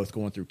 We're both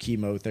going through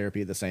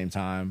chemotherapy at the same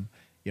time.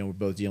 We're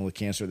both dealing with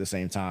cancer at the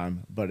same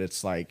time. But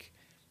it's like,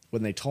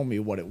 when they told me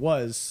what it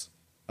was,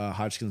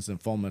 Hodgkin's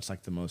lymphoma, it's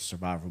like the most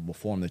survivable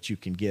form that you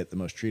can get, the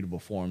most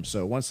treatable form.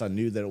 So once I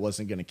knew that it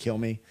wasn't going to kill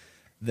me,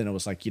 then it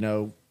was like,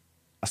 I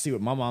see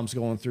what my mom's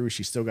going through.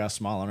 She's still got a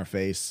smile on her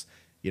face.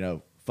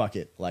 Fuck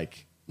it.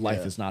 Like,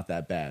 life is not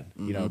that bad,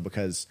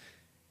 because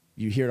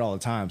you hear it all the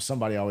time.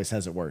 Somebody always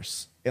has it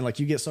worse. And like,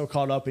 you get so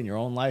caught up in your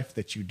own life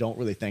that you don't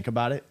really think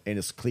about it. And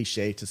it's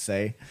cliche to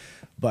say,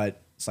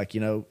 but it's like,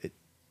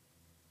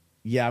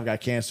 I've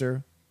got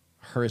cancer.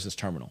 Hers is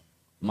terminal.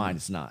 Mine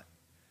is not.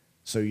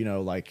 So,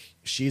 like,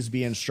 she's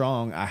being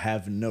strong. I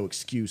have no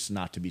excuse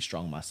not to be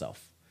strong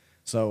myself.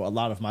 So a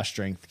lot of my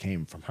strength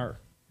came from her.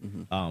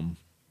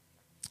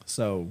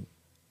 So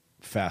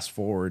fast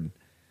forward,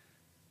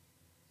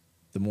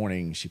 the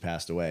morning she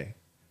passed away,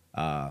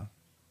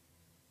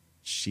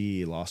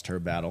 she lost her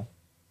battle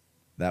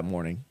that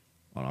morning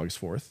on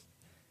August 4th.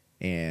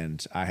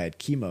 And I had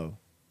chemo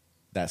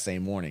that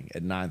same morning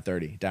at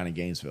 9:30 down in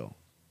Gainesville.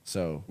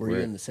 So Were you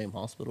in the same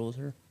hospital as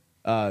her?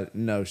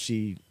 No,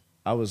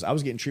 I was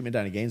getting treatment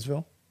down in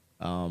Gainesville,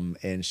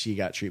 and she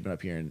got treatment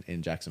up here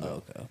in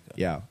Jacksonville. Oh, okay.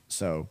 Yeah.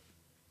 So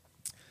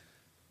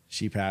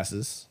she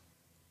passes.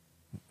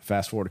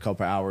 Fast forward a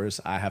couple hours,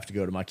 I have to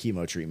go to my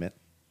chemo treatment.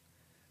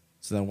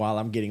 So then while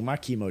I'm getting my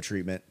chemo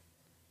treatment,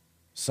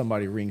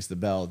 somebody rings the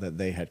bell that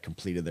they had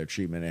completed their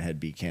treatment and had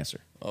beat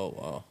cancer. Oh,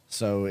 wow.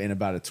 So in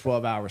about a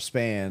 12-hour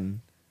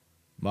span,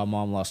 my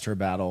mom lost her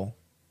battle,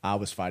 I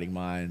was fighting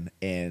mine,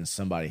 and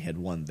somebody had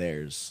won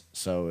theirs.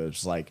 So it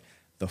was like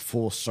the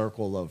full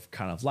circle of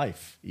kind of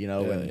life,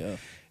 and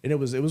it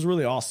was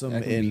really awesome.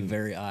 That can be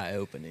very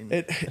eye-opening.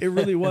 It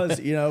really was,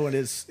 and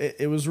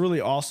it was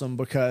really awesome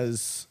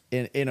because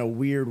in a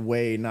weird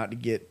way, not to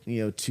get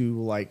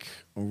too like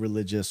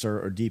religious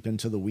or deep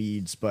into the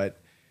weeds,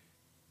 but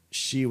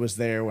she was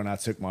there when I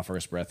took my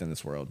first breath in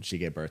this world. She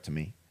gave birth to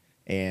me,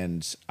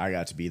 and I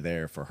got to be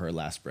there for her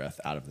last breath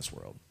out of this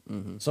world.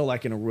 So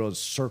like in a real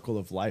circle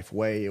of life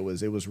way, it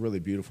was really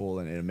beautiful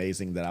and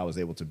amazing that I was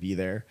able to be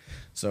there.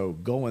 So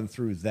going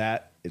through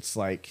that, it's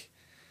like,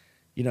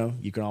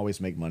 you can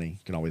always make money,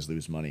 you can always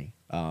lose money.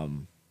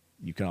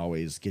 You can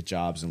always get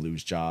jobs and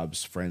lose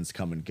jobs. Friends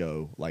come and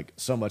go. Like,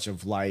 so much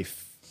of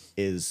life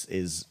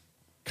is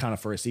kind of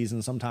for a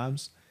season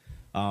sometimes.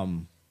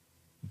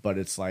 But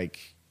it's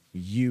like,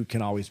 you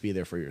can always be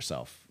there for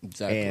yourself.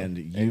 Exactly. And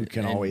you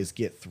can always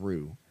get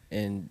through.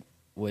 And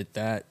with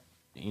that,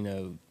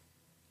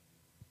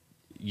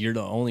 you're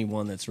the only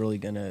one that's really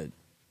going to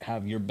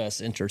have your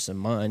best interests in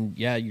mind.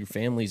 Yeah, your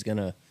family's going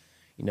to,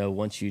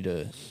 want you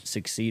to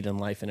succeed in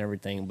life and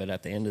everything. But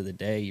at the end of the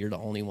day, you're the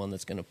only one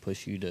that's going to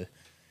push you to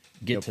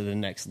get to the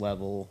next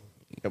level.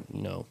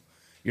 You're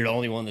the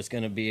only one that's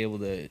going to be able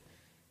to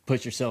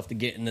push yourself to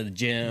get into the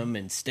gym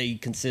and stay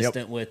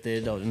consistent with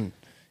it. And,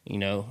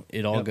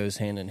 it all goes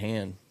hand in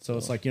hand. So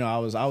it's like, I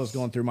was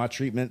going through my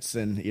treatments,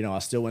 and, I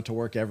still went to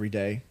work every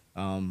day.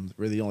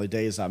 Really the only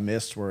days I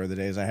missed were the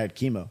days I had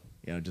chemo.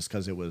 just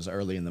because it was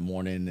early in the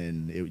morning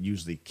and it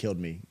usually killed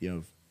me,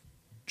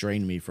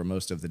 drained me for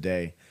most of the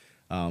day.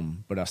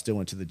 But I still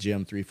went to the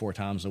gym 3-4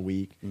 times a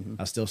week.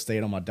 I still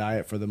stayed on my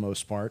diet for the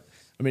most part.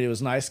 I mean, it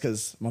was nice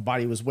because my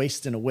body was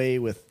wasting away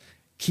with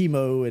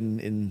chemo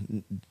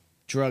and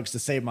drugs to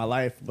save my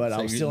life, but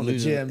I was still in the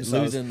gym.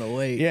 So losing the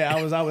weight. Yeah,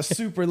 I was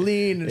super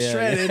lean and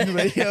shredded,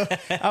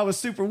 but I was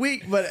super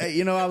weak, but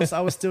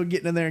I was still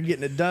getting in there and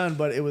getting it done.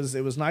 But it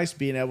was nice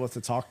being able to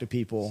talk to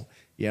people,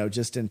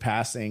 just in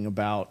passing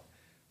about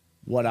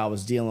what I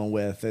was dealing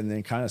with, and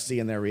then kind of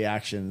seeing their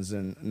reactions,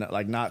 and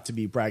not to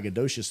be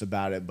braggadocious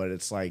about it, but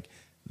it's like,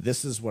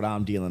 this is what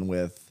I'm dealing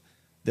with.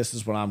 This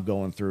is what I'm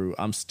going through.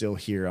 I'm still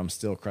here. I'm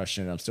still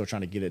crushing it. I'm still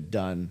trying to get it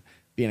done,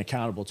 being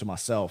accountable to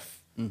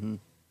myself.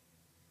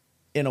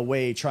 In a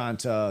way, trying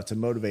to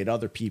motivate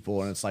other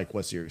people. And it's like,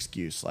 what's your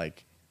excuse?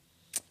 Like,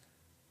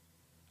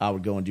 I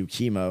would go and do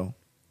chemo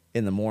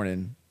in the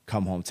morning,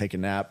 come home, take a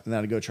nap, and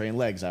then I'd go train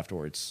legs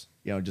afterwards,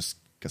 just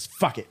because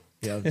fuck it.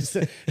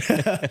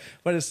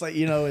 But it's like,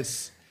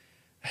 it's,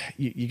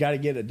 you got to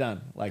get it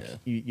done. Like,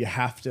 you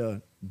have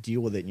to deal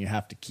with it, and you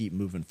have to keep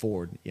moving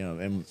forward,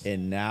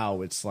 and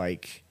now it's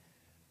like,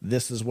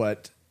 this is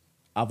what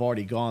I've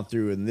already gone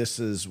through, and this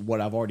is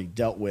what I've already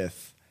dealt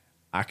with.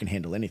 I can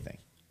handle anything.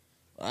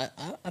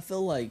 I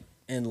feel like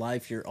in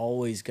life you're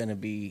always going to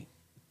be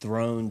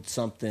thrown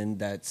something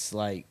that's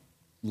like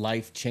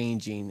life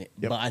changing,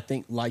 but I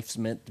think life's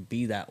meant to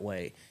be that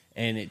way,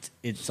 and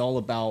it's all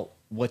about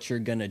what you're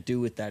going to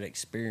do with that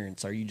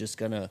experience. Are you just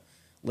going to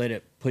let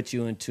it put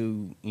you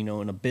into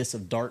an abyss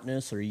of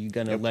darkness, or are you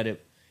going to let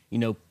it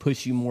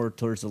push you more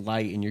towards the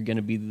light, and you're going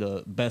to be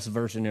the best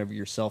version of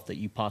yourself that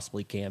you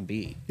possibly can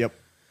be? Yep.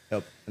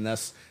 And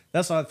that's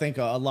what I think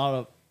a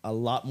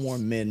lot more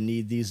men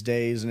need these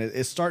days, and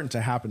it's starting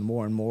to happen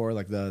more and more.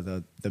 Like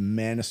the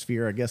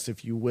manosphere, I guess,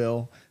 if you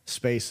will,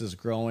 space is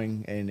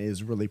growing and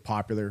is really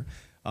popular,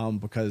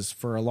 because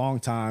for a long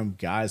time,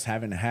 guys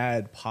haven't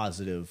had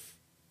positive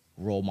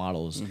role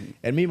models.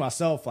 And me,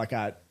 myself, like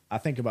I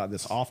think about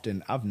this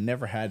often. I've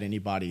never had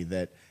anybody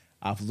that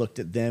I've looked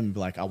at them and be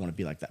like, I want to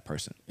be like that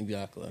person.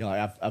 Exactly.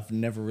 I've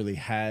never really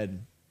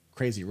had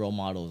crazy role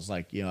models.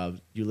 Like, you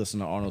listen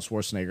to Arnold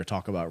Schwarzenegger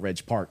talk about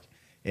Reg Park,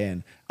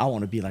 and I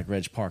want to be like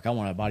Reg Park. I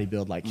want to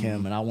bodybuild like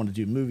him, and I want to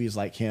do movies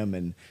like him.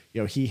 And,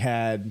 he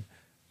had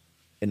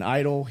an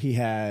idol, he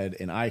had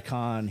an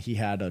icon, he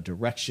had a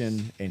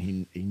direction, and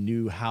he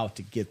knew how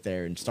to get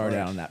there and start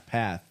out on that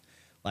path.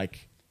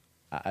 Like,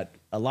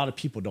 a lot of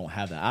people don't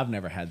have that. I've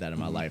never had that in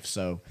my life.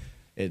 So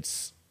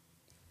it's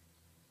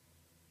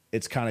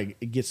kind of,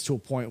 it gets to a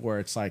point where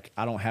it's like,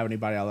 I don't have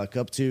anybody I look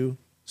up to,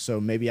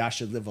 so maybe I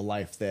should live a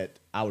life that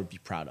I would be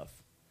proud of.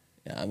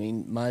 Yeah, I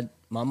mean, my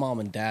mom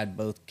and dad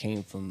both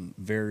came from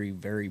very,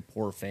 very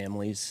poor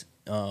families.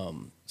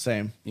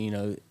 Same.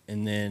 And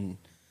then,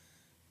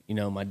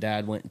 my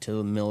dad went into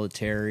the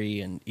military,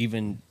 and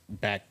even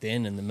back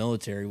then in the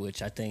military,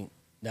 which I think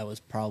that was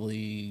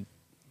probably,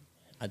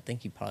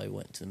 he probably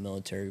went to the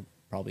military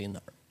probably in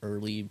the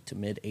early to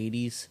mid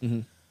 80s.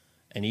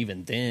 And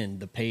even then,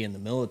 the pay in the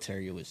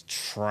military was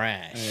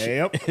trash.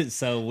 Yep.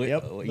 So we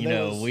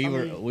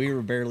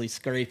were barely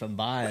scraping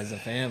by as a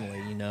family,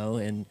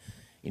 and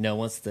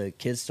once the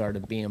kids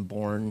started being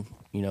born,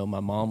 my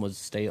mom was a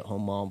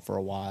stay-at-home mom for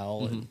a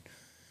while.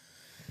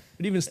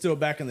 But even still,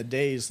 back in the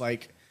days,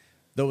 like,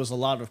 there was a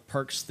lot of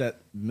perks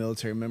that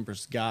military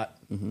members got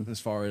as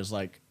far as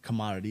like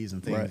commodities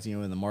and things,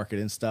 in the market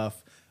and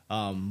stuff.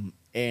 And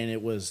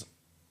it was,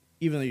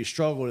 even though you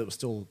struggled, it was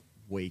still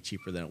way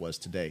cheaper than it was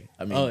today.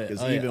 I mean,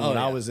 because when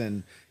I was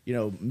in,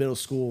 middle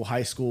school,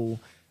 high school,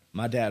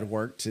 my dad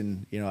worked,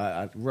 and,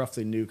 I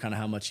roughly knew kind of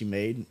how much he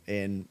made,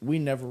 and we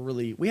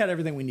had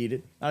everything we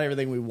needed. Not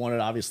everything we wanted,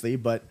 obviously,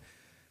 but,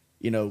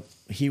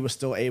 he was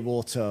still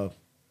able to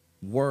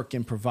work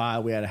and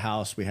provide. We had a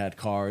house, we had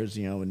cars,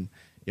 and,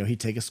 he'd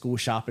take us school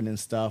shopping and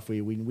stuff.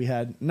 We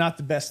had not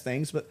the best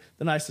things, but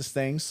the nicest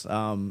things.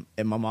 And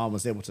my mom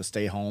was able to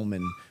stay home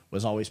and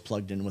was always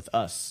plugged in with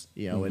us,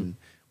 and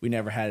we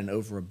never had an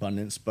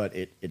overabundance, but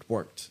it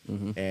worked.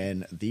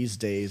 And these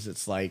days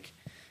it's like,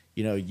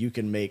 you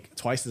can make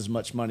twice as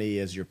much money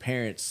as your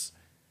parents,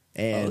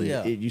 and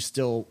you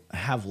still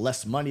have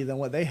less money than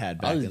what they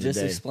had back in the day. I was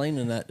just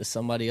explaining that to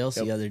somebody else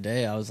the other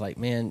day. I was like,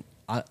 man,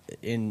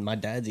 and my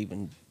dad's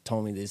even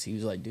told me this. He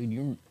was like, dude,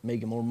 you're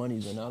making more money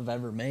than I've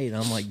ever made.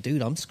 I'm like,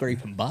 dude, I'm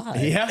scraping by.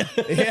 Yeah.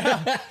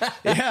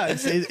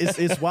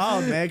 It's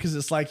wild, man, because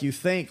it's like, you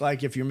think,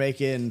 like, if you're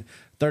making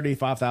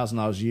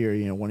 $35,000 a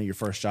year, one of your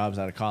first jobs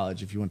out of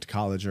college, if you went to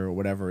college or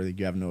whatever,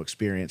 you have no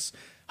experience.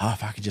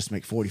 If I could just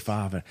make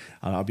 45,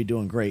 I'll be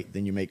doing great.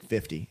 Then you make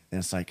 50. And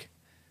it's like,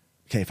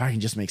 okay, if I can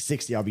just make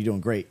 60, I'll be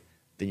doing great.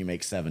 Then you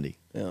make 70.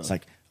 Yeah. It's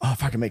like,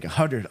 if I can make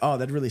 100,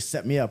 that'd really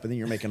set me up. And then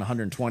you're making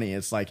 120.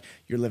 It's like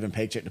you're living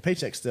paycheck to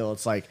paycheck still.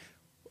 It's like,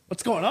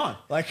 what's going on?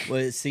 Like,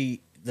 well, see,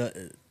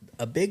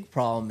 a big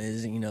problem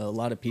is, a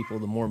lot of people,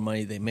 the more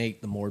money they make,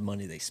 the more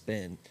money they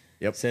spend.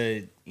 Yep.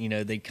 So,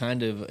 they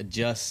kind of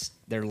adjust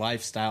their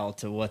lifestyle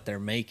to what they're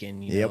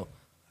making.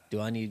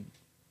 Do I need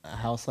a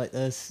house like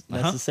this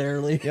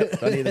necessarily. Yep.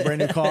 Do I need a brand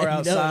new car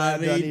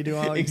outside? Do I need to do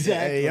all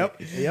exactly?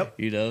 Yep.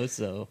 You know,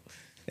 so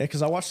yeah.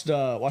 Because I watched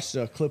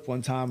a clip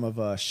one time of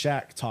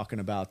Shaq talking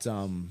about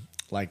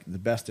like the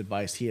best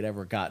advice he had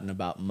ever gotten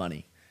about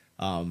money,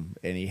 and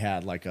he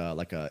had like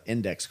a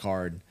index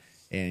card.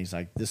 And he's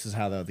like, this is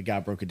how the guy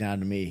broke it down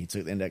to me. He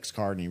took the index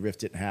card and he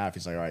ripped it in half.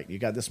 He's like, all right, you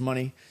got this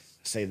money,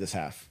 save this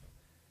half.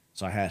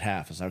 So I had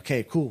half. I was like,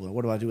 okay, cool.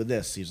 What do I do with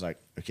this? He's like,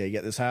 okay, you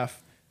get this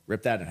half,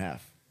 rip that in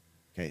half.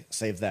 Okay,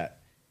 save that.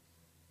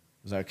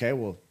 I was like, okay,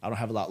 well, I don't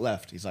have a lot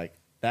left. He's like,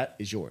 that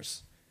is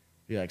yours.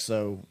 He's like,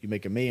 so you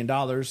make $1 million,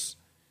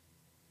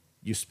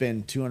 you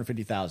spend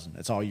 $250,000.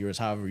 That's all yours,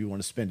 however you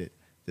want to spend it.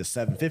 This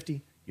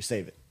 $750, you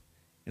save it.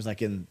 It's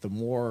like, in the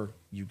more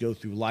you go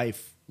through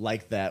life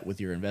like that with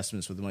your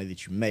investments, with the money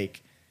that you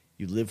make,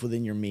 you live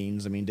within your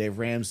means. I mean, Dave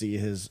Ramsey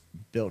has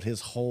built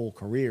his whole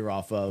career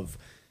off of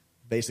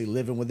basically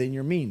living within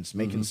your means,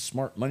 making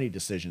smart money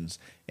decisions.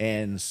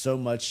 And so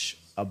much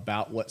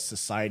about what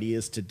society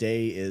is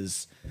today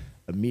is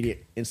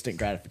immediate, instant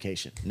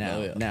gratification. Now,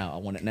 I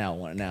want it now, I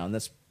want it now. And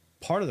that's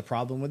part of the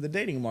problem with the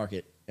dating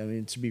market. I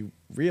mean, to be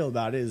real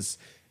about it, is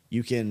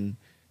you can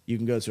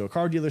go to a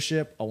car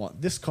dealership. I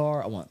want this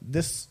car. I want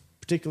this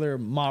particular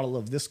model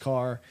of this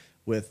car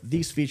with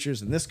these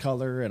features and this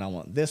color, and I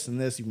want this and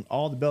this. Even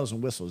all the bells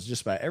and whistles.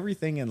 Just about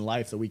everything in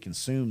life that we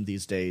consume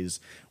these days,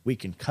 we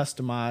can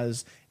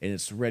customize, and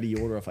it's ready. You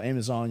order off of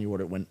Amazon, you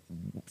order it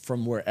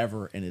from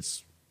wherever, and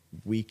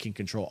we can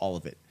control all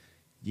of it.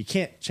 You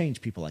can't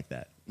change people like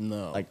that.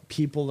 No, like,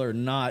 people are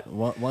not.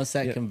 Once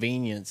that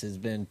convenience has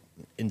been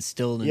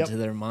instilled into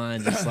their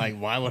minds, it's like,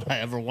 why would I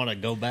ever want to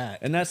go back?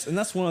 And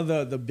that's one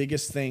of the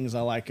biggest things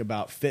I like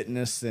about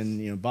fitness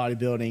and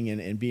bodybuilding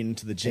and being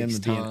into the gym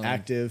and being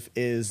active,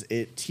 is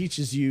it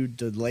teaches you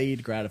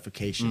delayed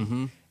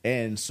gratification.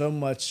 And so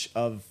much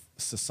of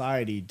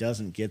society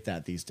doesn't get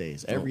that these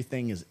days.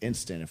 Everything is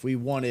instant. If we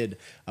wanted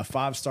a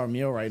 5-star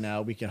meal right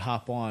now, we could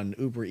hop on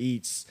Uber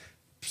Eats,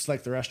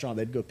 select the restaurant,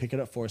 they'd go pick it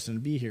up for us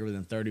and be here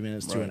within 30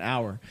 minutes to an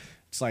hour.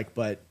 It's like,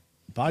 but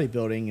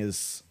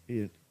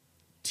bodybuilding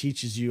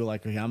teaches you,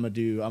 like, okay, I'm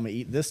gonna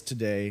eat this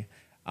today,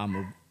 I'm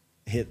gonna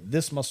hit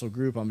this muscle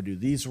group, I'm gonna do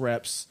these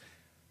reps,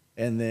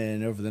 and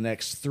then over the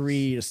next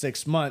 3 to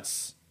 6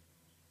 months,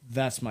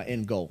 that's my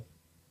end goal.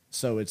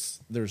 So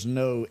there's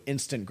no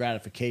instant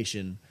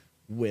gratification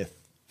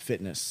with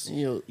fitness.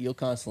 You'll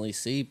constantly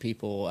see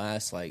people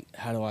ask, like,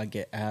 how do I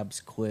get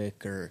abs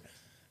quick, or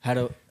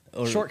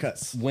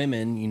shortcuts.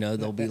 Women,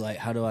 they'll be like,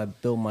 how do I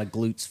build my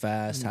glutes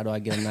fast? How do I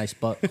get a nice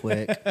butt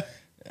quick?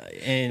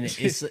 And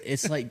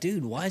it's like,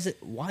 dude, why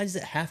does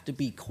it have to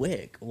be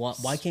quick?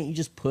 Why can't you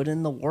just put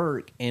in the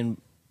work and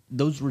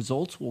those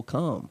results will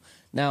come?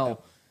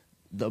 Now,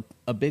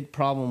 a big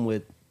problem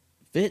with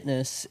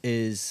fitness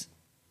is,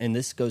 and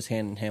this goes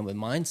hand in hand with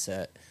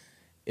mindset,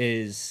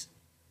 is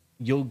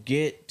you'll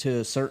get to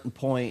a certain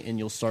point and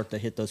you'll start to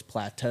hit those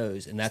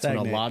plateaus, and that's when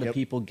a lot of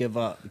people give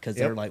up, because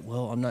they're like,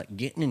 well, I'm not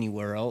getting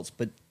anywhere else.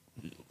 But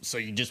so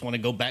you just want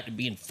to go back to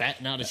being fat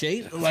and out of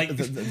shape? Like,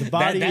 the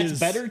body that's is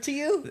better to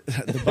you?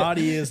 The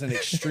body is an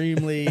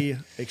extremely,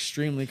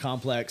 extremely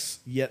complex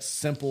yet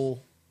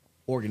simple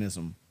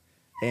organism,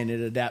 and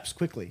it adapts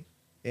quickly.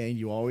 And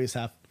you always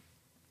have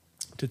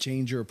to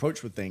change your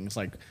approach with things.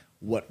 Like,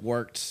 what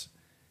worked,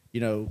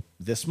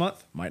 this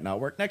month might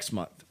not work next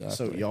month. Exactly.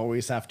 So you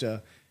always have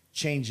to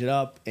change it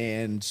up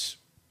and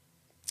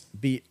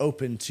be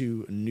open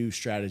to new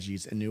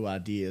strategies and new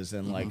ideas.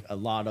 And like, a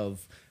lot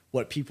of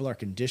what people are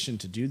conditioned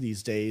to do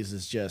these days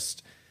is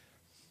just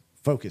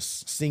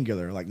focus,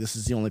 singular. Like, this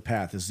is the only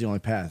path. This is the only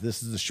path.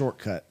 This is the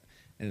shortcut.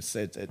 And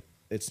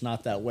it's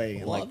not that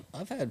way. Well, like,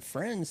 I've had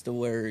friends to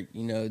where,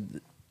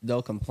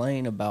 they'll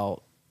complain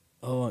about,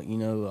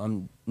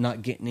 I'm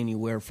not getting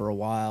anywhere for a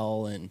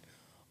while and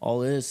all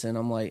this. And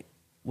I'm like,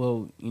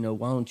 well,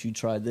 why don't you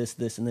try this,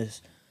 this, and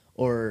this?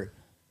 Or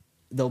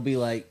they'll be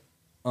like,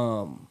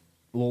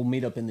 we'll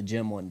meet up in the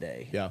gym one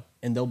day. Yeah.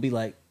 And they'll be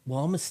like, well,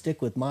 I'm going to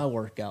stick with my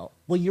workout.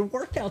 Well, your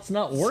workout's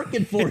not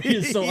working for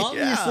you, so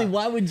obviously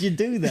why would you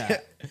do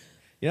that?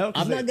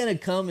 I'm not going to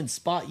come and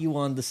spot you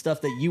on the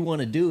stuff that you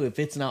want to do if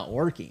it's not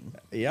working.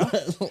 Yeah.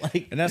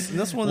 And that's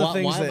one of the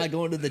things. Why am I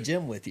going to the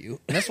gym with you?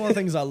 And that's one of the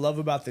things I love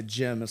about the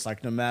gym. It's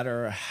like, no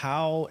matter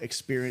how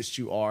experienced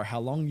you are, how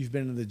long you've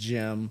been in the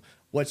gym,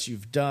 what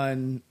you've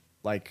done,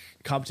 like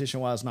competition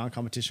wise,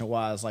 non-competition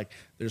wise, like,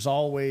 there's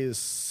always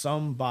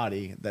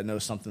somebody that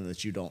knows something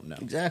that you don't know.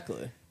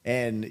 Exactly.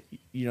 And,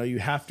 you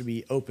have to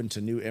be open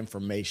to new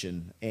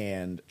information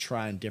and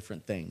trying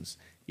different things.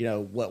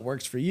 What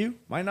works for you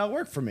might not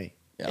work for me.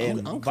 Yeah,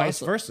 and I'm vice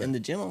versa. In the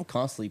gym, I'm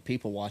constantly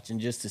people watching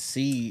just to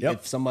see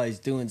if somebody's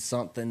doing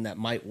something that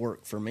might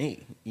work for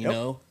me, you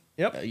know?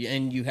 Yep.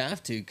 And you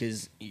have to,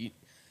 because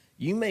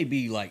you may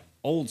be like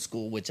old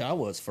school, which I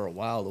was for a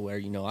while, to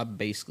where, I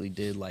basically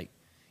did like,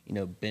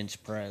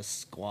 bench press,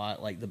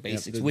 squat, like the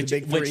basics, which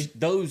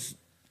those,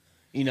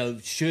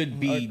 should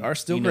be are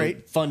still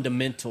great,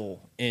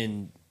 fundamental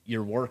in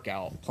your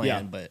workout plan.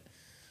 Yeah. But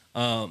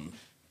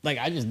like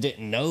I just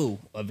didn't know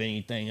of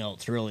anything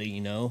else really,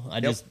 you know. I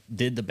just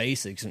did the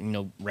basics, you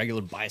know,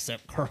 regular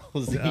bicep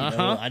curls. You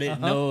know, I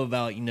didn't know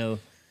about you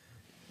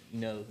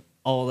know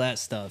all that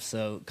stuff.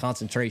 So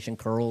concentration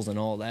curls and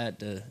all that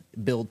to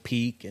build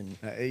peak and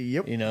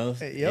you know,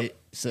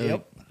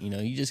 you know,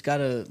 you just got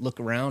to look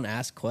around,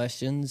 ask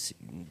questions.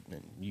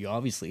 You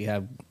obviously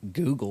have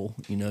Google.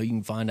 You know, you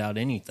can find out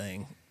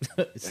anything.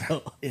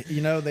 So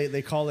you know,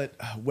 they call it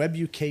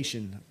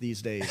webucation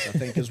these days, I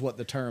think is what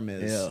the term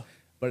is. Yeah.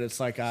 But it's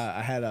like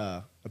I had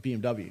a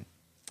BMW,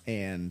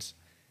 and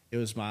it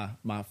was my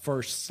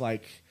first,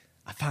 like,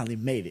 I finally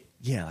made it.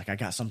 Yeah, like I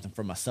got something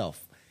for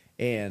myself.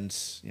 And,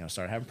 you know,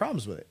 started having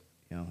problems with it.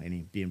 You know,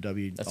 any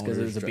BMW. that's because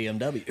it was a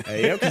BMW.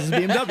 Yeah, because it's a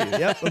BMW.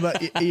 Yep.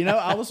 But, you know,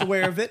 I was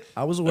aware of it.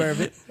 You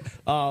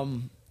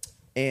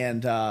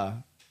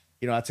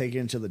know, I take it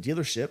into the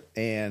dealership,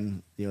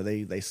 and, you know,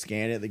 they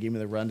scan it. They give me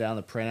the rundown,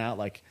 the printout.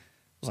 Like, it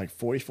was like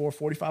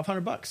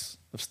 $4,500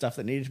 of stuff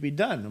that needed to be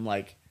done. I'm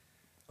like,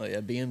 Oh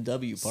yeah,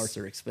 BMW parts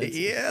are expensive.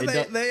 yeah,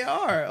 they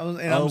are.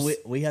 And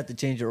we had to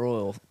change your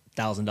oil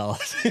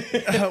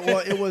 $1,000. well,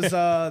 it was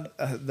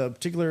the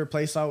particular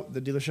place,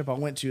 the dealership I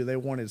went to, they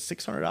wanted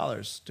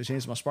 $600 to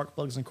change my spark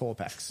plugs and coil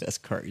packs. That's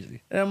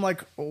crazy. And I'm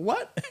like,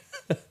 what?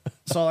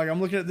 So like I'm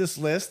looking at this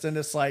list, and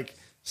it's like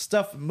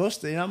stuff.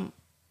 Mostly, I don't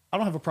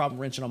have a problem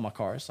wrenching on my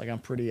cars. Like I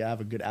have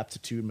a good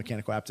aptitude,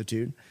 mechanical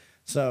aptitude.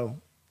 So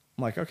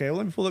I'm like, okay, well,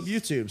 let me pull up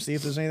YouTube, see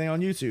if there's anything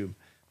on YouTube.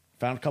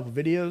 Found a couple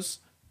videos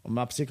on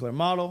my particular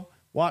model,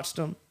 watched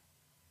them.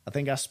 I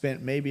think I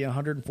spent maybe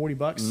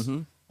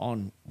 $140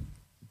 on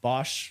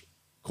Bosch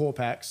coil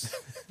packs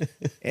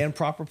and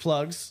proper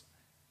plugs,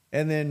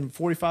 and then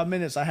 45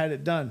 minutes I had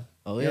it done.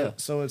 Oh yeah.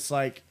 So it's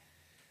like,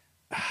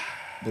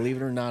 believe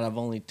it or not, I've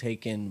only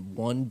taken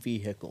one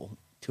vehicle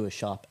to a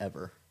shop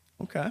ever.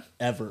 Okay.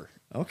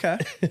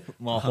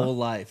 My whole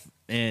life.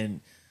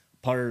 And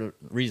part of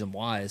the reason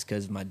why is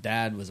because my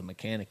dad was a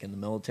mechanic in the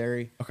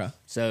military. Okay.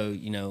 So,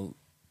 you know,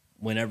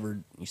 whenever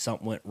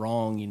something went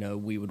wrong, you know,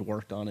 we would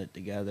work on it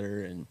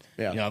together. And,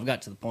 you know, I've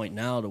got to the point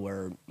now to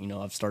where, you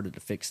know, I've started to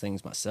fix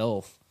things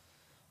myself.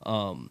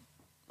 I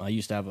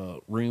used to have a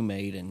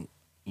roommate, and,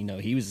 you know,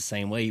 he was the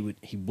same way.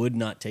 He would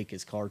not take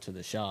his car to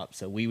the shop.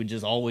 So we would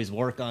just always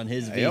work on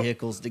his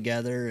vehicles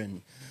together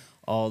and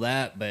all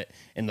that.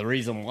 And the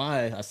reason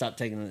why I stopped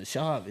taking it to the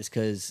shop is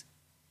because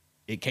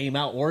it came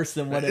out worse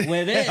than what it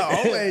went in.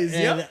 Always,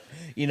 and,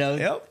 you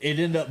know, it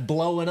ended up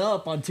blowing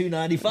up on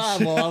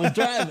 295 while I was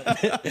driving.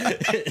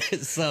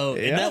 So,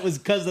 and that was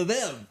because of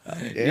them.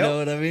 You know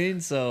what I mean?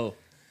 So,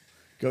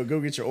 go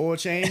get your oil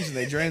changed, and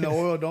they drain the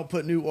oil. Don't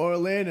put new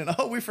oil in, and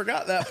we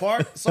forgot that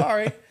part.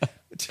 Sorry.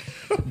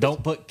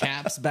 Don't put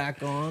caps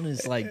back on.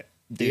 It's like,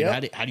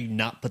 dude, how do you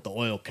not put the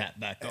oil cap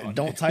back on?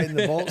 Don't tighten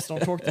the bolts.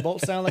 Don't torque the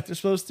bolts down like they're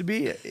supposed to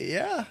be.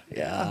 Yeah.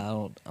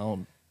 I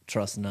don't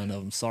trust none of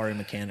them. Sorry,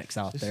 mechanics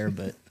out there,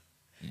 but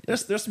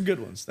there's some good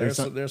ones. There's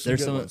some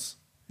good ones.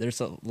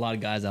 There's a lot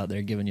of guys out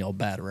there giving y'all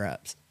bad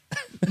raps.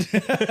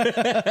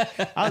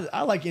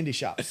 I like indie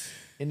shops.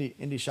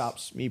 Indie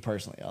shops. Me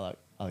personally, I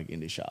like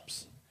indie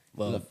shops.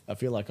 Well, I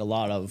feel like a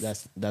lot of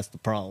that's the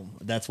problem.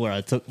 That's where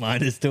I took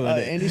mine, is doing an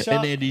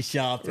indie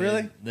shop.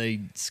 Really?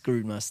 They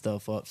screwed my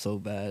stuff up so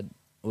bad,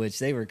 which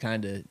they were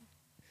kind of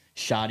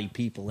shoddy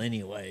people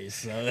anyways.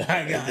 So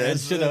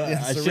it's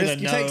a risk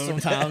you take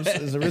sometimes.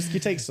 It's a risk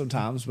you take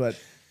sometimes, but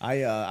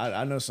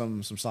I know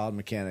some solid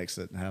mechanics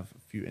that have a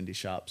few indie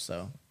shops.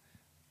 So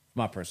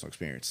my personal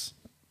experience.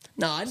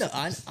 No,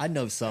 I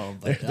know some,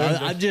 but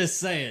I'm just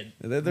saying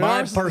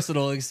my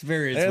personal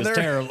experience was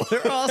terrible.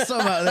 They're awesome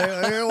out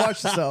there.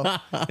 Watch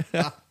yourself.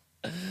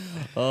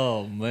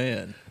 Oh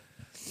man.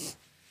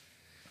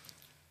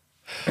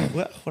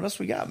 Well, what else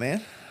we got,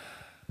 man?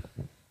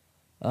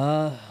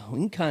 We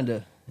can kind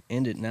of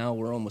end it now.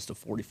 We're almost to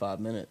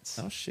 45 minutes.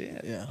 Oh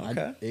shit! Yeah,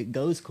 okay. It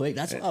goes quick.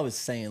 That's what I was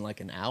saying, like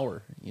an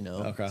hour. You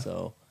know. Okay.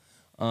 So,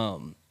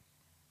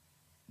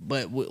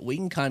 but we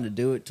can kind of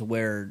do it to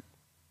where,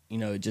 you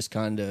know, just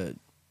kind of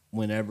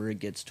whenever it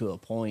gets to a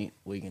point,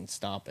 we can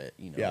stop it.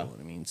 You know what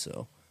I mean?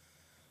 So,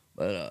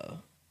 but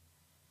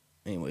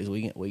anyways,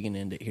 we can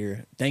end it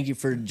here. Thank you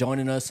for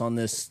joining us on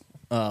this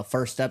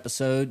first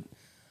episode.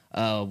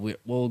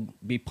 We'll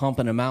be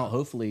pumping them out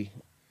hopefully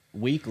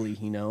weekly.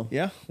 You know.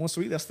 Yeah, once a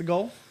week. That's the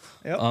goal.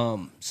 Yep.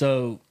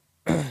 So,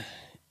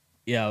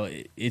 yeah,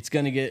 it's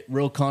going to get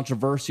real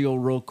controversial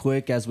real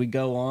quick as we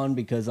go on,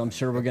 because I'm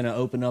sure we're going to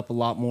open up a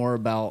lot more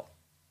about,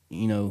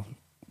 you know,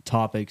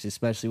 topics,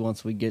 especially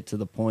once we get to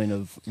the point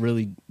of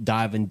really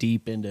diving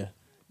deep into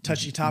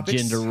touchy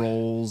topics, gender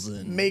roles,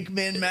 and make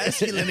men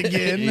masculine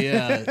again.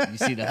 Yeah, you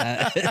see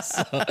that?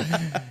 So,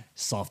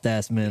 soft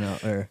ass men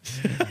out there.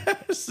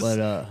 But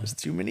there's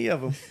too many of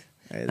them.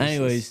 Hey,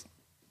 anyways,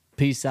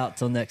 peace out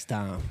till next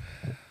time.